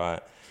was all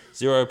right.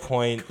 0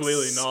 points.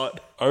 Clearly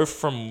not. 0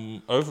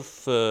 from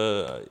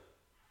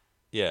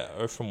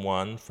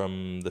 1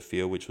 from the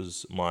field, which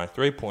was my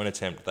 3-point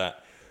attempt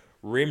that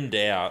rimmed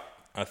out.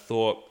 I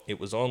thought it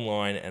was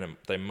online and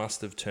they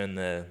must have turned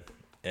the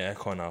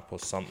aircon up or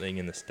something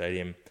in the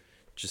stadium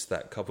just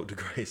that couple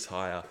degrees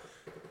higher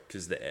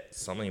because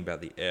something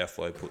about the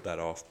airflow put that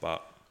off.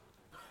 But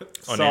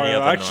on Sorry, any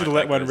other I actually night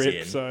let one goes rip.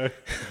 in. So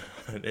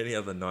On any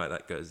other night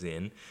that goes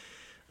in.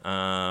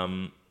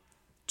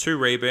 2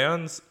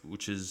 rebounds,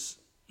 which is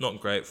not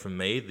great from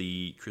me.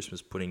 The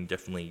Christmas pudding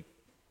definitely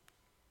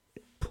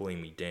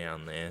pulling me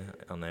down there,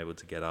 unable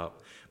to get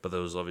up. But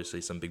there was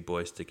obviously some big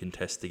boys to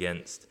contest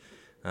against.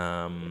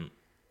 No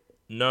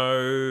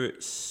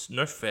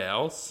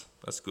fouls.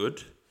 That's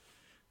good.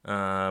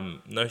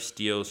 No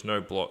steals,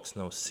 no blocks,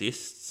 no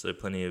assists. So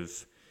plenty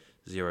of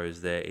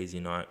zeros there. Easy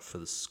night for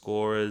the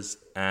scorers.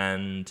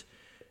 And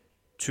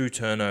 2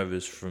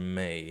 turnovers from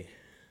me.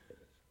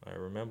 I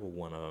remember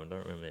one of them. I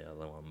don't remember the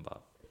other one,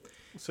 but...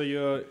 So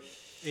you're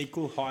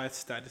equal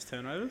highest status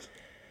turnovers?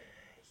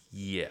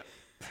 Yeah.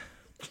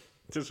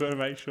 Just want to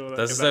make sure that...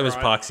 That's the same as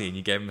Parksy, and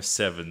you gave him a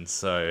 7,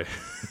 so...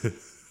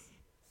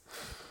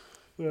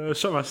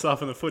 shot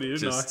myself in the footy,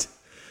 didn't Just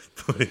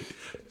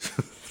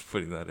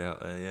putting that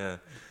out there, yeah.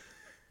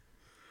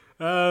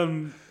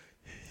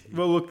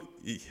 Well, look...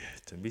 Yeah,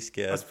 don't be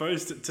scared. I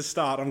suppose to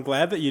start, I'm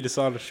glad that you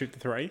decided to shoot the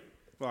 3.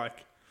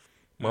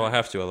 Well, I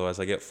have to, otherwise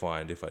I get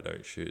fined if I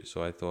don't shoot.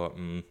 So I thought,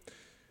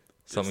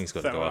 something's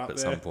got to go up at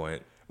some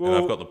point. Well,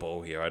 and I've got the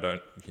ball here. I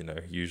don't,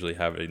 usually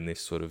have it in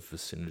this sort of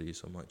vicinity,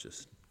 so I might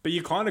just... But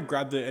you kind of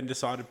grabbed it and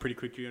decided pretty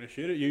quickly you're going to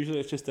shoot it. Usually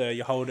it's just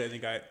you hold it and you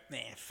go,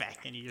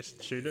 fuck, and you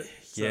just shoot it.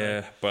 So.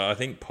 Yeah, but I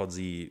think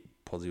Podsy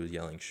Podsy was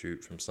yelling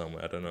shoot from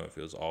somewhere. I don't know if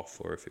it was off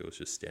or if it was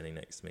just standing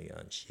next to me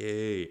going,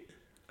 shoot.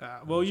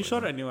 Well, you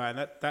shot it anyway,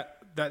 and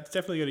that's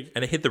definitely going to...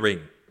 And it hit the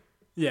ring.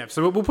 Yeah,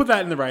 so we'll put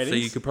that in the ratings. So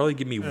you could probably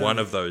give me one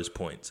of those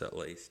points at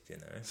least, you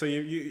know. So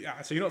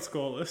so you're not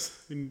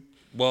scoreless.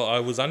 Well, I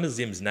was under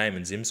Zim's name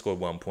and Zim scored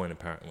 1 point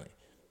apparently.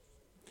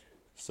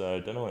 So I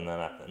don't know when that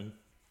happened.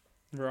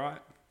 Right.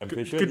 I'm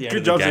pretty sure at the end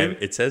of the game,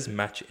 it says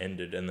match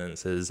ended and then it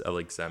says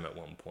Alexam at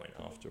 1 point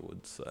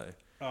afterwards. So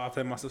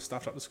they must have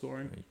stuffed up the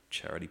scoring.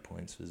 Charity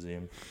points for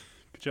Zim.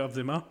 Good job,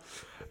 Zimmer.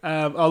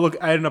 Look,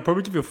 Aiden, I'll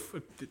probably give you a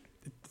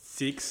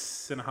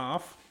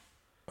 6.5.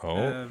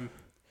 Oh,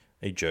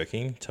 are you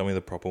joking? Tell me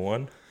the proper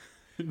one.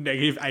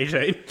 Negative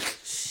 18.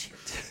 Shit.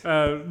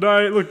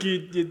 No, look, you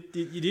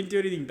didn't do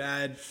anything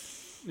bad.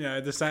 You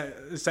know, the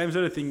same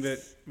sort of thing that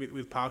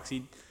with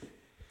Parksy,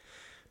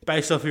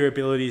 based off your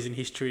abilities and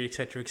history,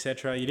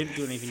 etc., you didn't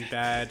do anything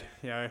bad.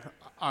 You know,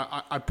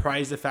 I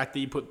praise the fact that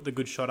you put the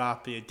good shot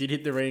up. You did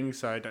hit the ring,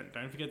 so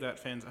don't forget that,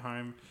 fans at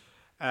home.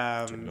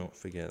 Do not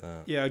forget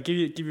that. Yeah, I'll give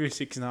you a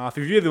 6.5.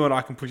 If you're the one,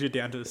 I can push it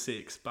down to a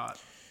 6,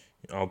 but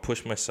I'll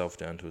push myself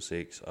down to a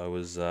 6. I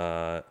was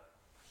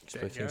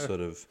expecting sort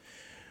of.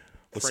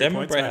 Well, Sam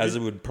and Bray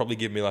Hazard would probably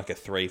give me like a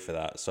 3 for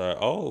that, so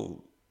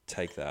I'll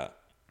take that.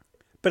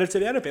 But it's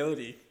about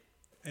ability,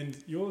 and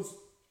yours.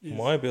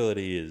 My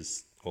ability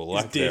is, or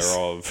lack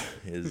thereof,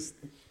 is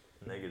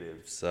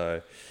negative.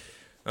 So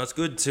it's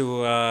good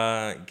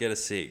to get a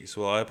 6.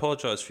 Well, I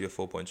apologise for your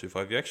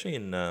 4.25. You're actually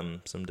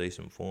in some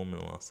decent form in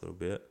the last little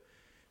bit,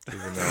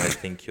 even though I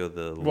think you're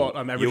the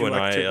you and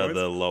I are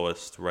the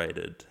lowest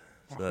rated.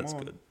 So that's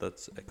good.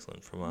 That's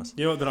excellent from us.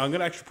 You know what? Then I'm going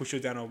to actually push you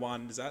down a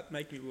 1. Does that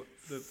make me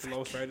the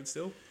lowest rated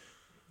still?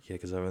 Yeah,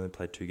 because I've only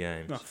played 2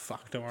 games. Oh,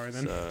 fuck. Don't worry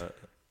then. So,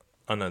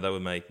 no, that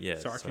would make... Yeah,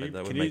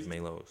 that would make me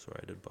lowest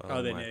rated.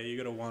 By then, you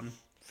got a 1.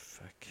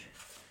 Fuck.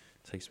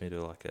 Takes me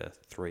to like a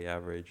 3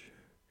 average.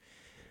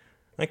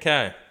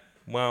 Okay.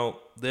 Well,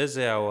 there's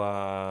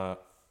our...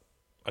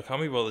 I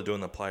can't be bothered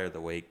doing the Player of the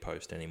Week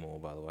post anymore,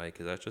 by the way,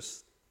 because I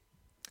just...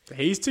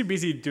 He's too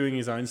busy doing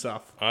his own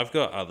stuff. I've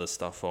got other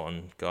stuff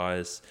on,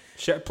 guys.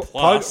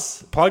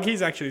 Plug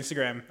his actual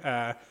Instagram.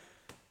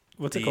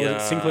 What's it called?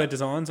 Sinclair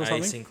Designs or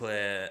something?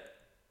 Sinclair.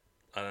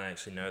 I don't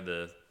actually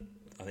know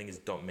I think it's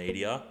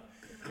 .media.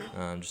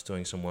 I'm just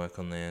doing some work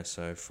on there,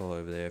 so follow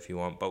over there if you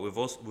want. But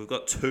we've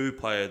got 2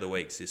 Player of the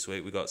Weeks this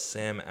week. We've got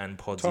Sam and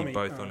Podsy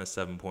both on a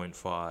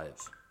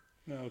 7.5.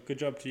 No, good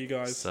job to you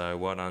guys. So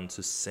well done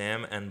to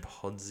Sam and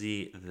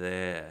Podsy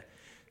there.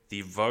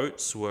 The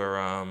votes were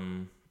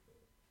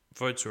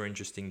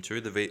interesting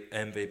too. The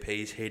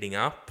MVP's heating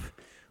up.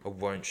 I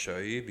won't show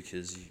you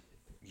because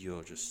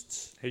you're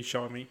just... He's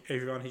showing me.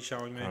 Everyone, he's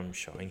showing me. I'm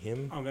showing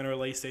him. I'm going to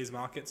release these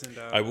markets and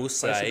I will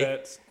say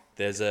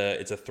it's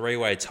a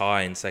 3-way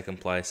tie in second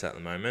place at the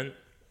moment.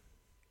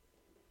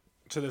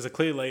 So there's a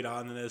clear leader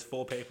and then there's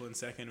 4 people in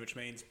second, which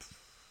means,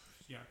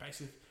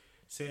 basically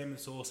Sam and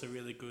Sauce are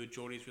really good.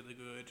 Geordie's really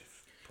good.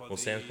 Podsy, well,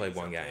 Sam's played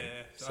 1 game.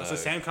 So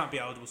Sam can't be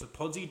eligible. So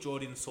Podsy,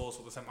 Geordie and Sauce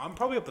are the same. I'm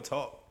probably up the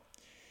top.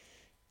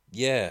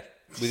 Yeah.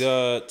 We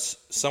got...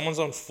 Someone's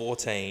on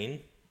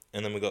 14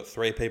 and then we got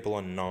 3 people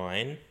on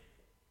 9.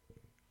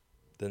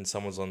 Then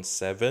someone's on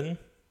 7.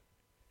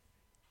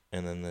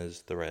 And then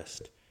there's the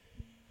rest.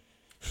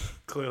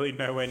 Clearly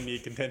nowhere near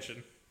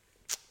contention.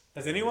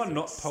 Has anyone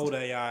not polled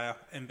a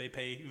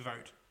MVP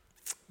vote?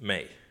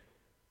 Me.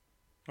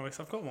 Oh, yes,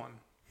 I've got one.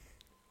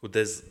 Well,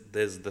 there's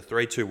the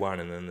 3-2-1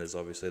 and then there's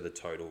obviously the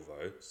total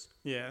votes.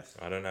 Yes.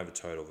 I don't have a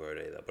total vote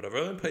either. But I've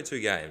only played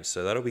 2 games,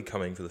 so that'll be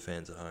coming for the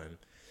fans at home.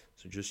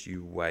 So just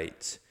you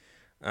wait.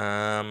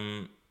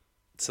 So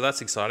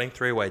that's exciting.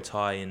 3-way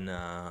tie in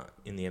the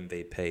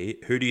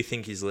MVP. Who do you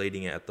think is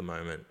leading it at the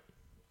moment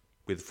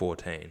with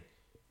 14?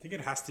 I think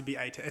it has to be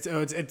 8.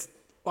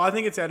 I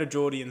think it's out of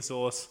Geordie and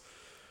Sauce.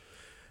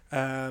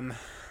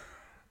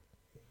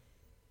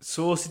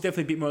 Sauce is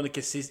definitely a bit more on the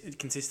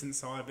consistent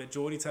side, but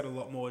Geordie's had a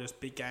lot more just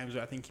big games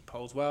where I think he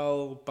polls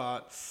well,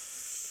 but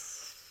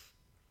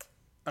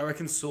I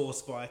reckon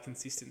Sauce by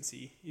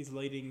consistency is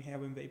leading our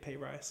MVP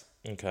race.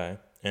 Okay.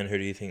 And who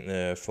do you think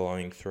the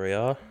following 3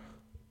 are?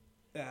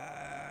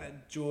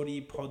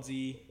 Geordie,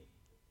 Podsy.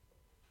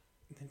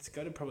 It's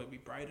got to probably be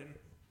Braden.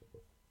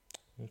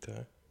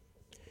 Okay.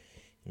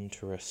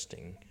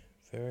 Interesting.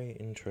 Very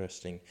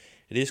interesting.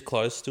 It is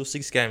close. Still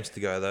 6 games to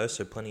go, though,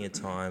 so plenty of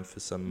time for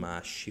some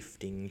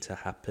shifting to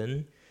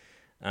happen.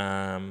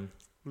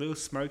 Little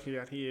smoky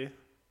out here.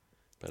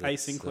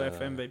 Sinclair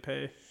for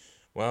MVP.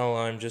 Well,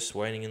 I'm just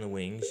waiting in the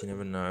wings. You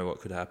never know what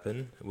could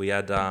happen. We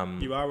had...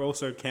 You are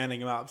also counting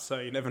them up, so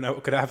you never know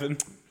what could happen.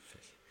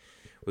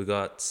 We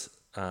got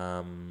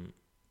some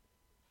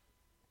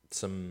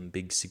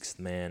big 6th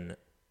man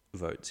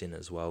votes in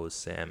as well as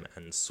Sam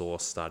and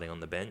Sauce starting on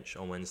the bench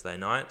on Wednesday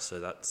night, so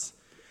that's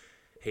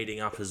heating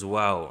up as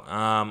well.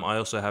 I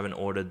also haven't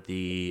ordered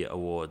the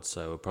awards,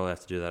 so we'll probably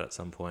have to do that at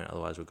some point.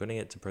 Otherwise, we're going to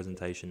get to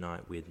presentation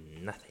night with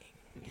nothing.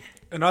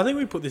 And I think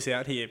we put this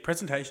out here.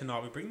 Presentation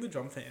night, we bring the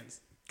Jom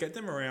fans. Get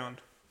them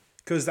around.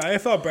 Because the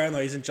AFL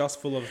Brownlow isn't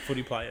just full of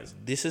footy players.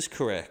 This is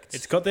correct.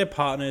 It's got their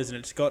partners and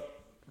it's got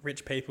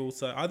rich people.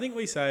 So I think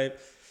we say,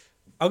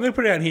 I'm going to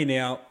put it out here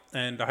now,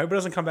 and I hope it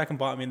doesn't come back and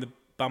bite me in the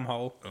bum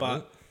hole.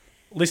 But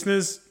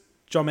listeners,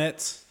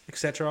 Jomettes,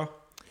 etc.,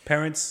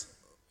 parents,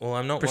 well,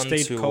 I'm not one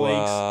to.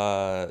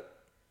 colleagues.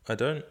 I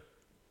don't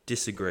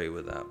disagree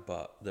with that,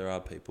 but there are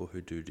people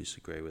who do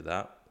disagree with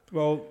that.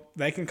 Well,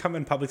 they can come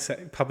and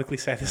publicly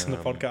say this on the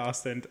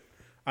podcast and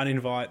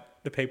uninvite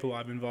the people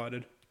I've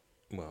invited.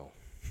 Well,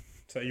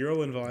 so you're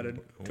all invited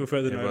to a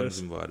further notice. Everyone's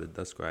invited.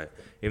 That's great.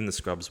 Even the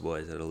Scrubs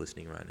boys that are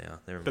listening right now,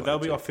 they're invited. But they'll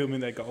be off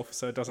filming their golf,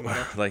 so it doesn't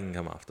matter. They can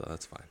come after.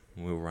 That's fine.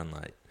 We'll run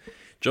late.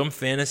 John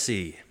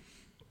Fantasy.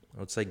 I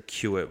would say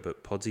cue it,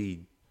 but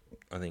Podsy,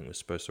 I think, was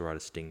supposed to write a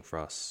sting for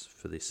us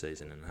for this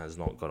season and has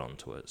not got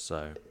onto it.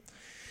 So,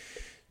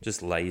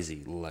 just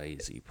lazy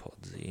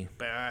Podsy.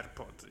 Bad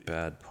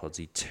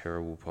Podsy.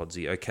 Terrible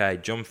Podsy. Okay,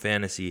 John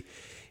Fantasy.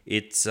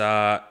 It's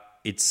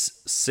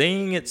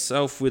seeing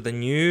itself with a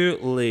new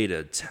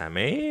leader,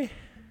 Tammy.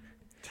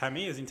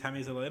 Tammy, as in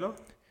Tammy's the leader?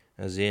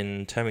 As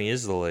in, Tammy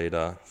is the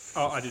leader.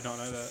 Oh, I did not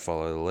know that.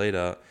 Follow the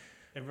leader.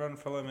 Everyone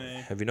follow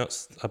me. Have you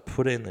not? I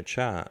put it in the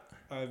chat.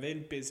 I've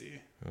been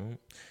busy. Oh.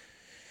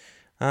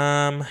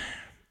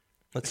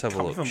 Let's have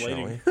a look,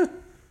 shall we? I'm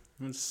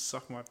going to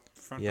suck my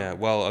front Yeah,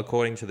 well,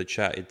 according to the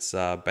chat, it's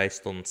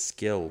based on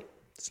skill.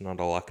 It's not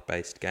a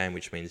luck-based game,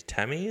 which means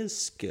Tammy is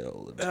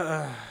skilled.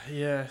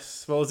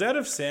 Yes. Well, it was out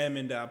of Sam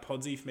and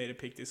Podsy for me to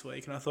pick this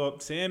week, and I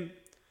thought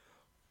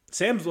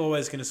Sam's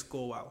always going to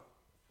score well.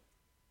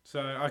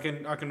 So I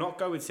can not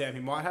go with Sam. He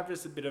might have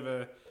just a bit of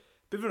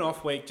an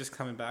off week just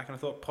coming back, and I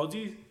thought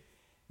Podsy's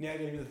now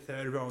going to be the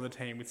third row on the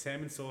team with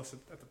Sam and Sauce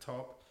at the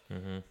top.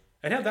 Mm-hmm.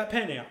 And how'd that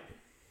pan out?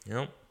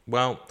 Yep.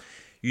 Well,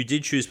 you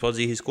did choose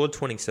Podsy. He scored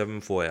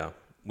 27 for you,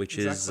 which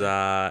is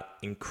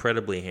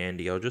incredibly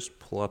handy. I'll just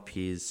pull up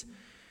his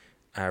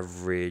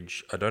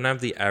average. I don't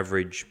have the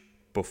average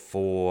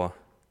before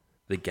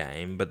the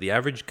game, but the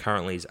average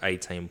currently is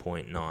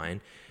 18.9.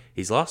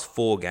 His last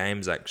 4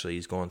 games, actually,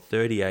 he's gone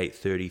 38,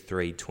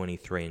 33,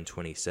 23, and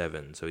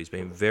 27. So he's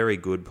been very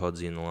good,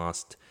 Podsy, in the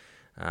last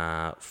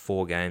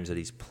 4 games that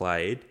he's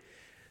played.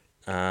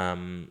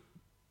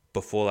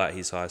 Before that,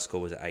 his highest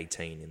score was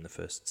 18 in the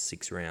first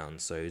 6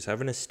 rounds. So he's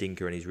having a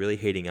stinker and he's really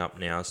heating up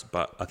now.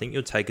 But I think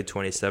you'll take a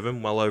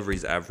 27, well over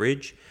his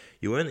average.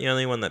 You weren't the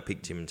only one that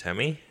picked him,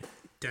 Tammy.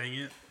 Dang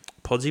it.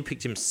 Podsy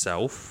picked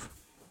himself.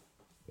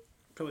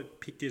 Probably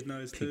picked his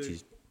nose too.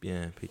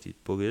 Picked his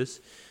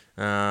boogers.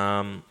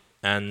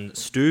 And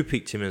Stu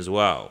picked him as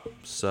well.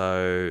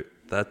 So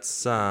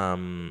that's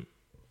a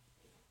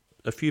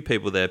few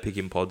people there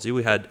picking Podsy.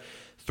 We had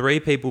 3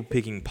 people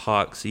picking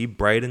Parksy.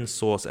 Braden,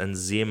 Sauce, and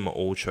Zim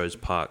all chose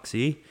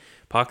Parksy.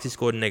 Parksy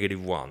scored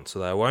 -1, so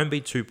they won't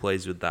be too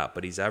pleased with that.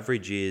 But his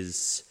average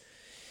is...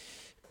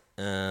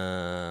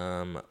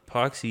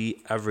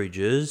 Parksy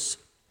averages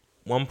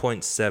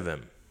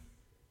 1.7.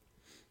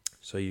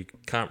 So you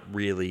can't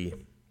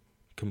really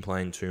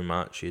complain too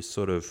much. You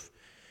sort of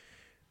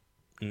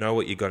know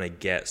what you're going to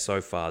get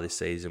so far this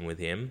season with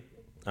him.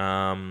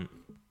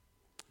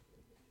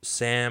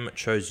 Sam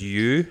chose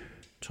you,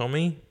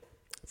 Tommy,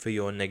 for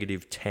your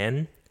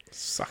 -10.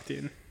 Sucked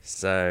in.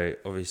 So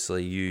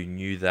obviously you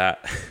knew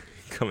that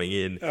coming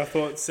in. I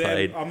thought,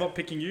 Sam, I'm not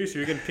picking you, so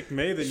you're going to pick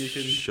me, then you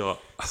can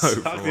shot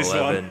from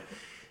 11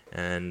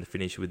 and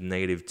finish with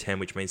 -10,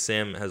 which means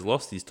Sam has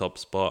lost his top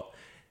spot,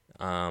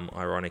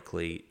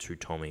 ironically, to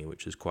Tommy,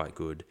 which is quite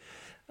good.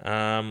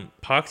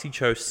 Parksy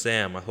chose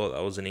Sam. I thought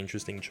that was an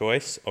interesting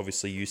choice.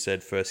 Obviously, you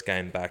said first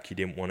game back you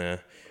didn't want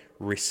to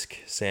risk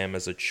Sam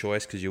as a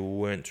choice because you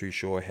weren't too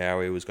sure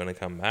how he was going to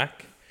come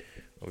back.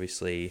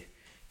 Obviously,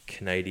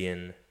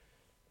 Canadian,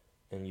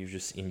 and you've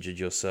just injured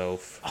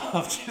yourself.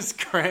 I've just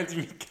crammed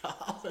my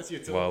calf as you're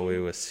talking. While we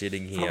were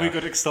sitting here. Probably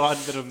got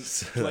excited that I'm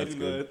playing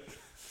the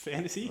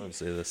fantasy.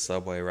 Obviously, the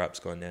Subway wrap's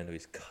gone down to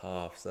his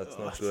calves. That's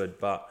not good,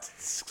 but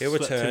he'll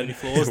return. Too many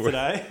floors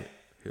today.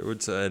 He'll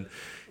return.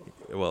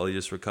 Well, he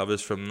just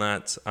recovers from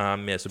that. So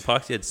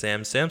Parksy had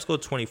Sam. Sam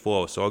scored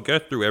 24, so I'll go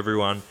through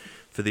everyone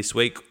for this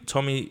week.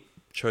 Tommy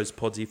chose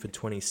Podsy for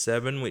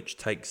 27, which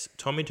takes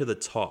Tommy to the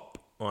top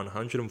on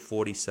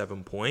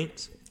 147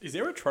 points. Is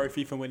there a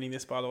trophy for winning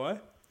this, by the way?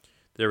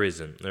 There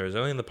isn't. There is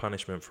only the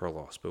punishment for a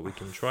loss, but we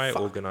can try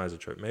organise a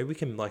trophy. Maybe we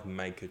can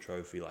make a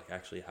trophy,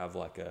 actually have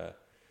a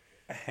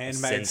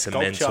handmade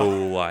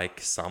sentimental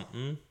sculpture.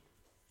 Something,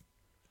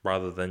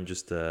 rather than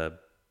just a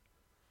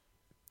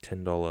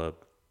 $10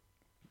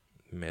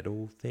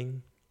 medal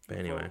thing. But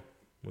anyway,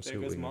 we'll see.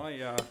 There goes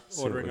my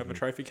ordering of a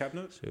trophy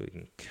cabinet. See what we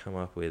can come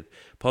up with.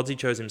 Podsy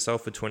chose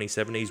himself for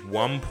 27. He's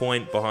 1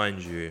 point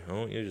behind you.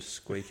 Oh, you're just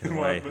squeaking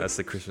away. That's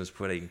the Christmas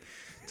pudding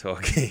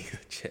talking.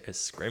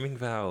 Screaming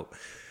for help.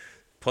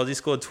 Podsy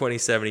scored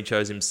 27. He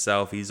chose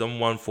himself. He's on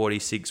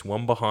 146,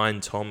 1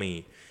 behind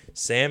Tommy.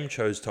 Sam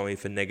chose Tommy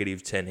for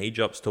 -10. He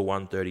drops to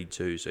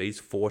 132, so he's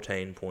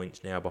 14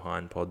 points now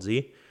behind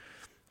Podsy.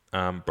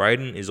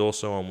 Braden is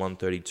also on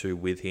 132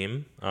 with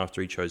him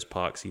after he chose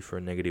Parksy for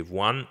a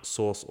 -1.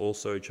 Sauce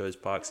also chose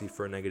Parksy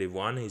for a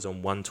 -1. He's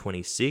on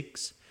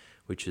 126,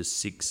 which is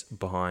 6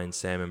 behind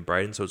Sam and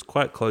Braden, so it's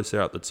quite close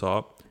there at the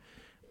top.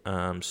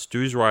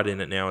 Stu's right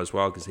in it now as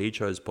well because he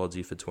chose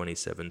Podsy for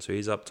 27. So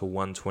he's up to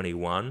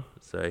 121.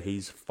 So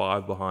he's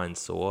 5 behind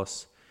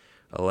Sauce,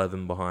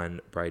 11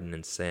 behind Braden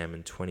and Sam,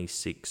 and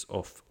 26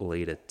 off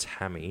leader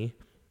Tammy.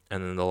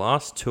 And then the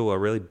last two are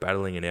really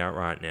battling it out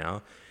right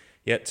now.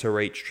 Yet to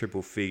reach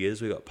triple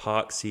figures. We got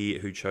Parksy,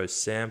 who chose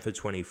Sam for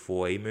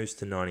 24. He moves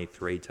to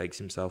 93, takes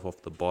himself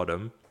off the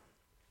bottom.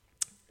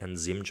 And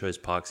Zim chose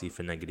Parksy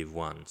for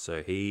 -1.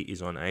 So he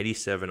is on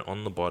 87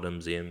 on the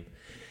bottom, Zim.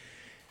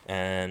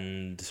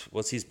 And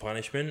what's his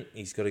punishment?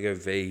 He's got to go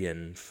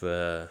vegan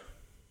for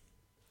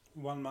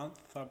 1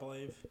 month, I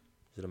believe.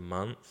 Is it a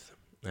month?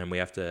 And we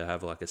have to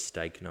have like a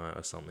steak night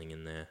or something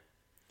in there.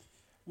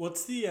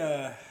 What's the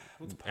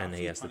And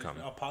he has to come.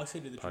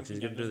 Parksy did the Parksy's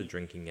going to do the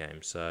drinking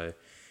game. So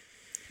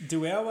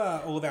do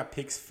our all of our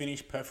picks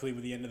finish perfectly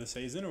with the end of the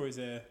season, or is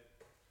there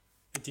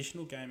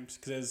additional games?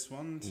 Because there's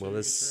 1, 2, well,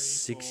 there's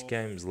 3, 6 4.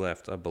 games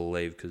left, I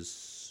believe,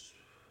 because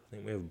I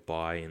think we have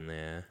bye in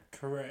there.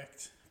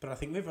 Correct, but I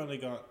think we've only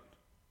got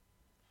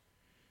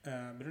we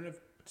don't have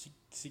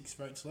 6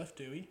 votes left,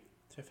 do we?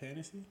 To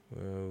fantasy.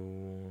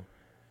 Well,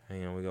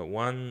 hang on, we got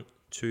 1,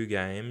 2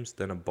 games,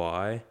 then a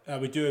bye.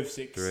 We do have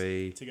 6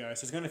 3 to go,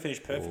 so it's going to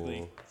finish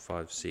perfectly.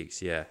 4, 5,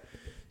 6, yeah.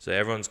 So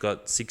everyone's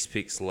got 6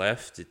 picks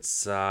left.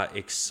 It's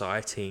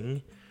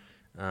exciting.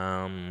 Do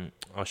you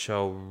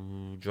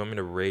want me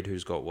to read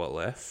who's got what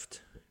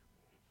left?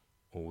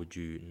 Or would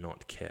you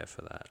not care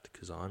for that?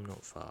 Because I'm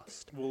not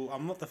fast. Well,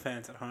 I'm not the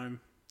fans at home.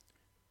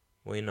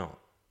 Well, you're not.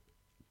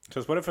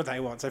 Because whatever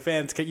they want. So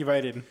fans, get your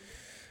vote in.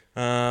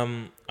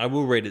 I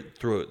will read it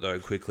through it though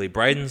quickly.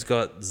 Braden's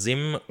got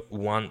Zim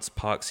once,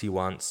 Parksy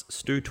once,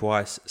 Stu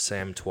twice,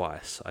 Sam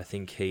twice. I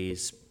think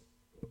he's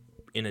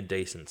in a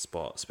decent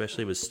spot,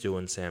 especially with Stu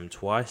and Sam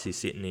twice. He's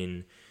sitting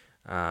in,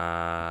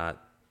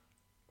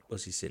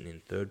 was he sitting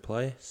in 3rd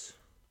place?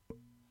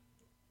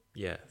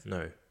 Yeah,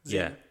 no, Zim.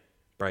 yeah,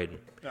 Braden.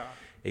 Oh.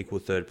 Equal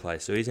 3rd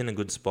place. So he's in a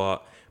good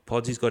spot.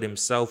 Podsy's got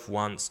himself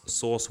once,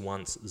 Sauce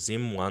once,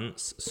 Zim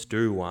once,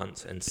 Stu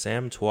once, and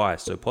Sam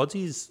twice. So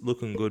Podsy's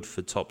looking good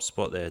for top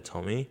spot there,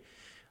 Tommy.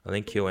 I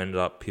think he'll end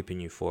up pipping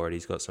you for it.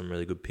 He's got some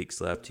really good picks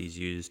left. He's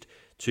used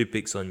 2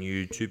 picks on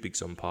you, 2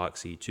 picks on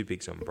Parksy, 2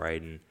 picks on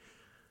Braden.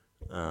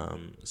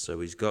 So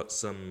he's got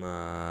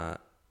some...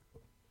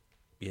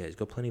 he's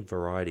got plenty of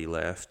variety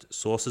left.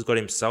 Sauce has got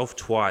himself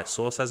twice.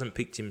 Sauce hasn't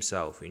picked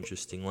himself,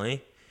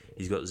 interestingly.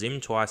 He's got Zim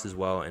twice as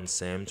well and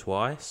Sam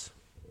twice.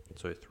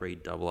 So 3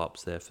 double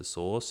ups there for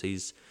Sauce.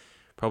 He's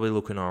probably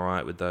looking all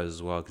right with those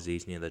as well because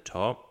he's near the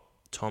top.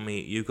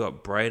 Tommy, you've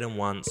got Braden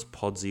once,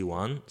 Podsy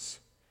once,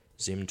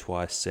 Zim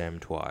twice, Sam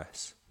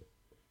twice.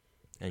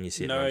 And you're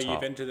sitting on top. No,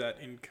 you've entered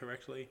that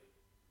incorrectly.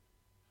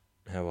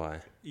 Have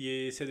I?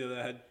 You said that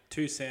I had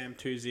 2 Sam,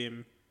 2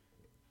 Zim,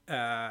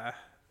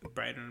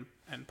 Braden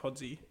and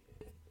Podsy.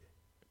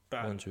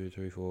 But 1, 2,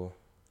 3, 4,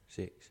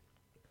 6.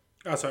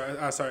 Oh,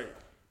 sorry.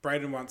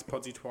 Braden once,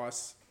 Podsy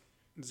twice,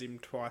 Zim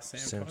twice,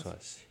 Sam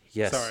twice.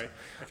 Yes. Sorry.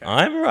 Okay.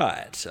 I'm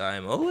right.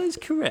 I'm always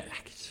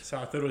correct. So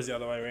I thought it was the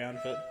other way around,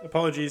 but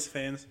apologies,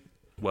 fans.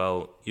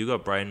 Well, you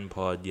got Braden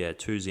Pod,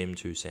 2 Zim,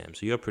 2 Sam.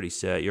 So you're pretty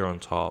set. You're on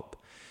top.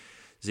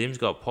 Zim's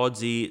got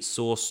Podsy,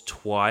 Sauce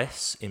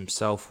twice,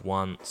 himself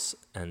once,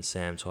 and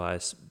Sam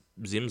twice.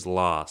 Zim's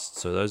last.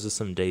 So those are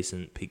some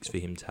decent picks for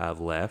him to have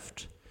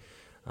left,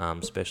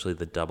 especially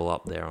the double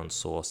up there on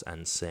Sauce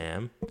and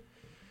Sam.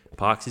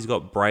 Parksy's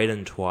got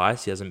Braden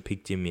twice. He hasn't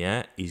picked him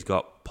yet. He's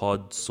got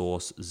Pod,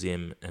 Sauce,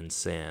 Zim, and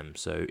Sam.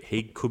 So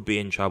he could be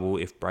in trouble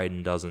if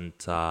Braden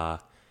doesn't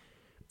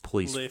pull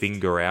his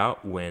finger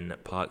out when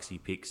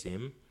Parksy picks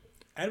him.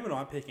 And when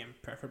I pick him,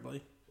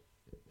 preferably.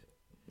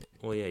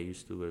 Well, yeah, you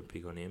still got a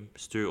pick on him.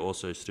 Stu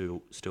also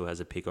still has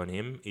a pick on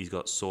him. He's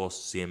got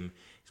Sauce, Zim.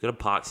 He's got a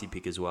Parksy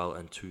pick as well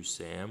and 2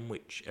 Sam,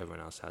 which everyone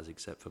else has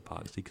except for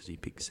Parksy because he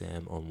picked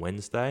Sam on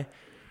Wednesday.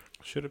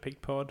 Should have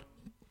picked Pod.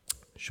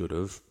 Should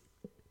have.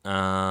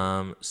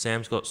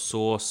 Sam's got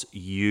Sauce,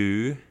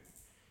 you,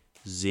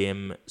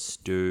 Zim,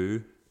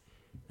 Stu,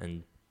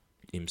 and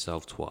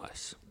himself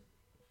twice.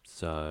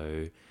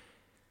 So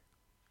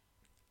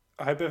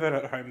I hope everyone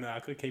at home now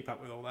could keep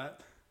up with all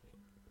that.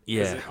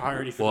 Yeah.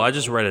 I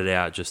just read it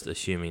out, just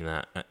assuming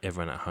that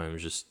everyone at home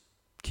is just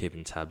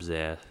keeping tabs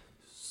there.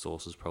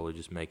 Sauce is probably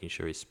just making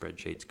sure his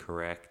spreadsheet's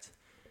correct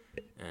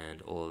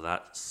and all of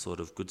that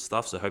sort of good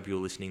stuff. So I hope you're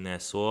listening there,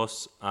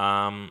 Sauce.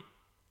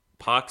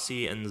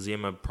 Parksy and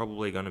Zim are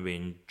probably going to be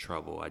in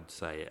trouble. I'd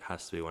say it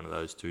has to be one of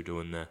those two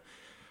doing the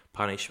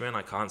punishment.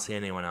 I can't see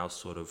anyone else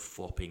sort of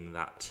flopping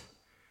that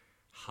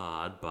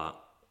hard, but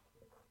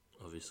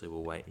obviously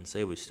we'll wait and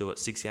see. We've still got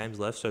 6 games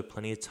left, so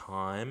plenty of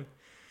time.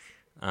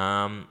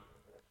 And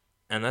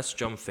that's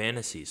Jom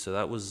Fantasy. So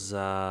that was,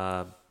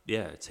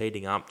 it's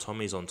heating up.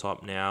 Tommy's on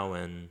top now,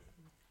 and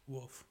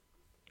Wolf.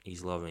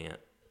 He's loving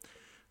it.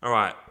 All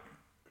right.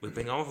 We've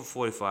been going for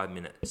 45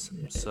 minutes,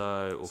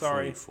 or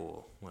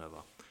 44, whatever.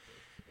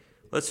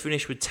 Let's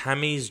finish with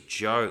Tammy's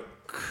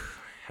joke.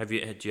 Do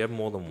you have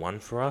more than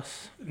one for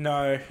us?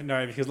 No,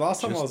 because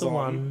last time I was on,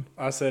 one.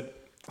 I said,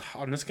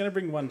 I'm just going to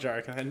bring one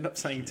joke, and I ended up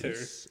saying 2.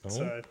 Oh.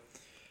 So,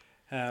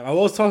 I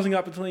was tossing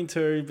up between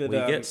two, but... We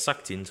get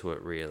sucked into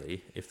it,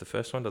 really. If the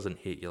first one doesn't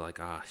hit, you're like,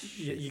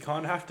 shit. You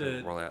kind of have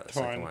to... roll out the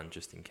second one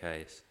just in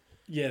case.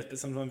 Yes, but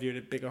sometimes you're in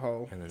a bigger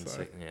hole. And then the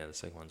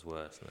second one's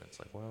worse. And then it's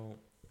like, well...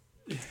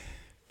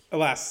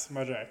 Alas,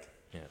 my joke.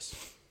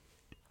 Yes.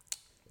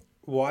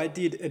 Why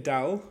did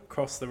Adele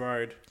cross the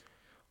road?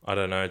 I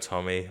don't know,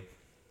 Tommy.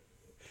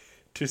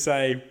 To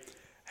say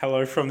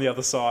hello from the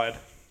other side.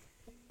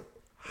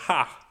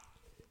 Ha!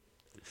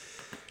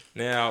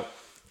 Now,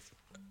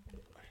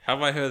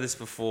 have I heard this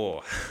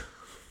before?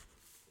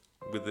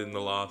 Within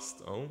the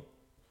last...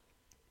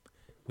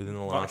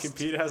 My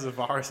computer has a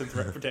virus and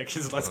threat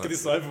protection, so let's get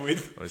this over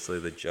with. Obviously,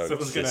 the joke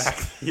Someone's going to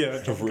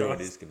hack ruined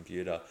his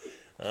computer.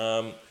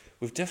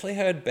 We've definitely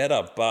heard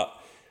better, but...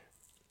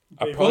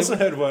 We've also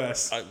heard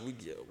worse.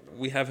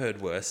 We have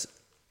heard worse,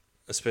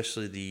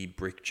 especially the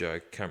brick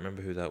joke. Can't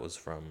remember who that was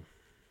from.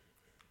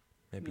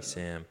 Maybe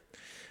Sam.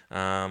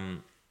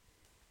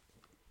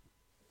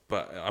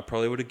 But I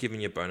probably would have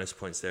given you bonus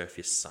points there if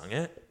you sung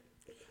it.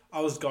 I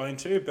was going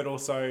to, but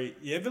also,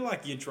 you ever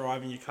you're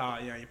driving your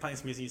car, you're playing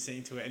some music, you're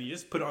singing to it, and you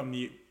just put it on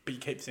mute, but you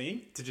keep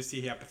singing to just see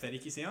how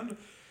pathetic you sound?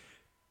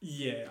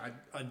 Yeah,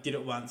 I did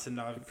it once, and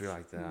I'd be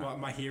like that.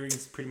 My hearing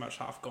is pretty much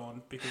half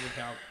gone because of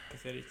how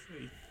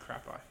pathetically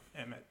crap I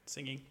am at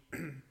singing.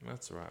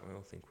 That's all right. We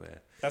all think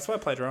we're... That's why I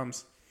play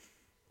drums.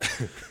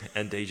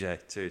 And DJ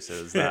too, so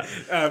there's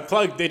that.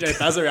 Plug DJ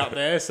Buzzer out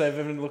there. So if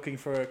I've looking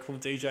for a cool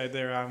DJ,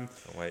 they're I'll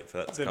wait for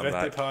that to come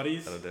birthday back.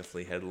 Parties. That'll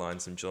definitely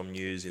headline some Jom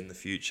news in the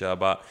future.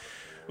 But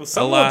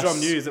some more Jom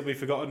news that we've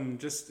forgotten,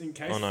 just in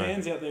case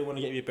fans out there want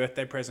to get you a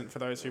birthday present for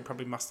those who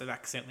probably must have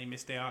accidentally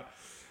missed out,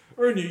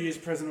 or a New Year's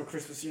present or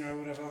Christmas,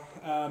 whatever.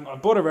 I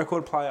bought a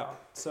record player,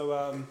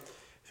 so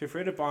feel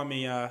free to buy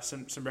me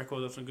some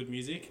records of some good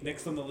music.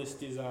 Next on the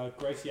list is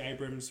Gracie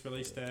Abrams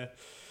released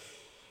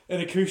an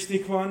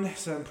acoustic one,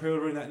 so I'm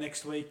pre-ordering that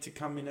next week to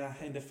come in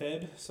end of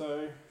Feb.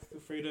 So feel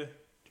free to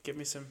get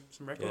me some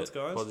records,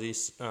 guys.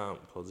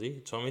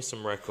 Podsy, Tommy,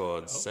 some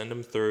records. Send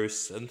them through.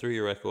 Send through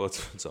your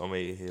records.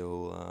 Tommy,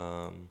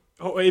 he'll.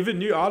 Or even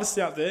new artists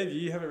out there. If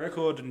you have a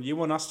record and you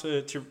want us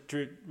to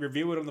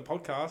review it on the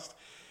podcast,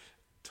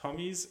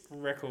 Tommy's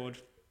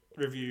record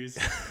reviews.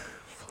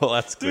 Well,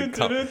 that's good.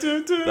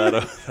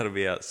 That'll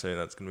be out soon.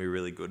 That's going to be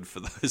really good for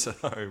those at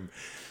home.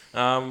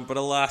 But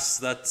alas,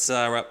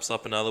 that wraps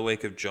up another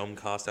week of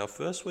JOMCast, our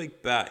first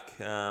week back.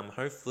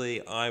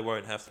 Hopefully I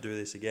won't have to do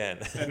this again.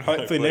 And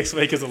hopefully next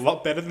week is a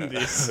lot better than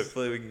this.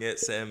 Hopefully we can get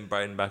Sam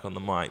Braden back on the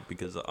mic,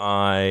 because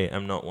I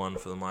am not one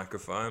for the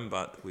microphone,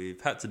 but we've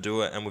had to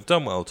do it, and we've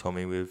done well,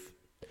 Tommy. We've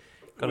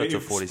got it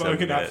to 47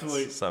 minutes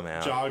absolute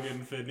somehow.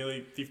 Jargon for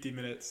nearly 50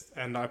 minutes,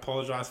 and I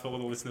apologise for all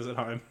the listeners at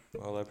home.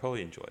 Well, they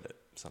probably enjoyed it.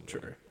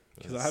 True.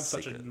 Because I have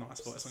such a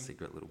nice voice.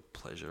 Secret little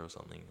pleasure or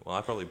something. Well,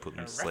 I probably put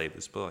them to sleep.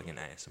 It's like an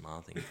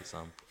ASMR thing for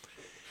some.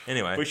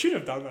 Anyway. We should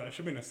have done that. It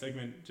should have been a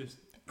segment just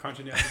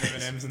crunching out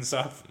some M&Ms and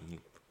stuff.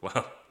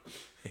 Well,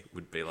 it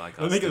would be like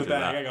us. Let me get the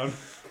bag. Hang on.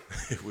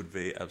 It would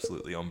be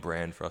absolutely on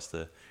brand for us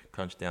to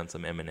crunch down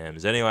some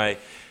M&Ms. Anyway,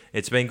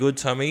 it's been good,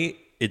 Tommy.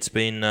 It's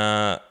been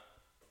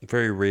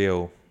very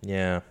real.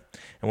 Yeah.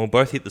 And we'll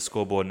both hit the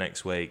scoreboard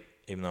next week,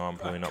 even though I'm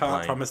probably not playing.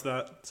 Can't promise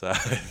that. So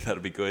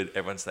that'll be good.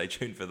 Everyone stay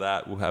tuned for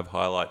that. We'll have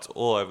highlights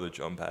all over the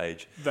Jom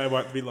page. They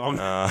won't be long.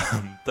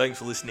 Thanks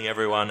for listening,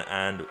 everyone,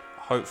 and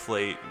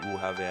hopefully we'll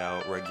have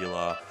our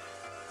regular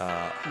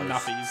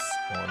Nuffies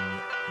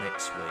on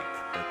next week.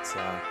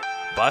 But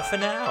bye for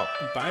now.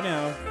 Bye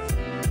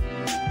now.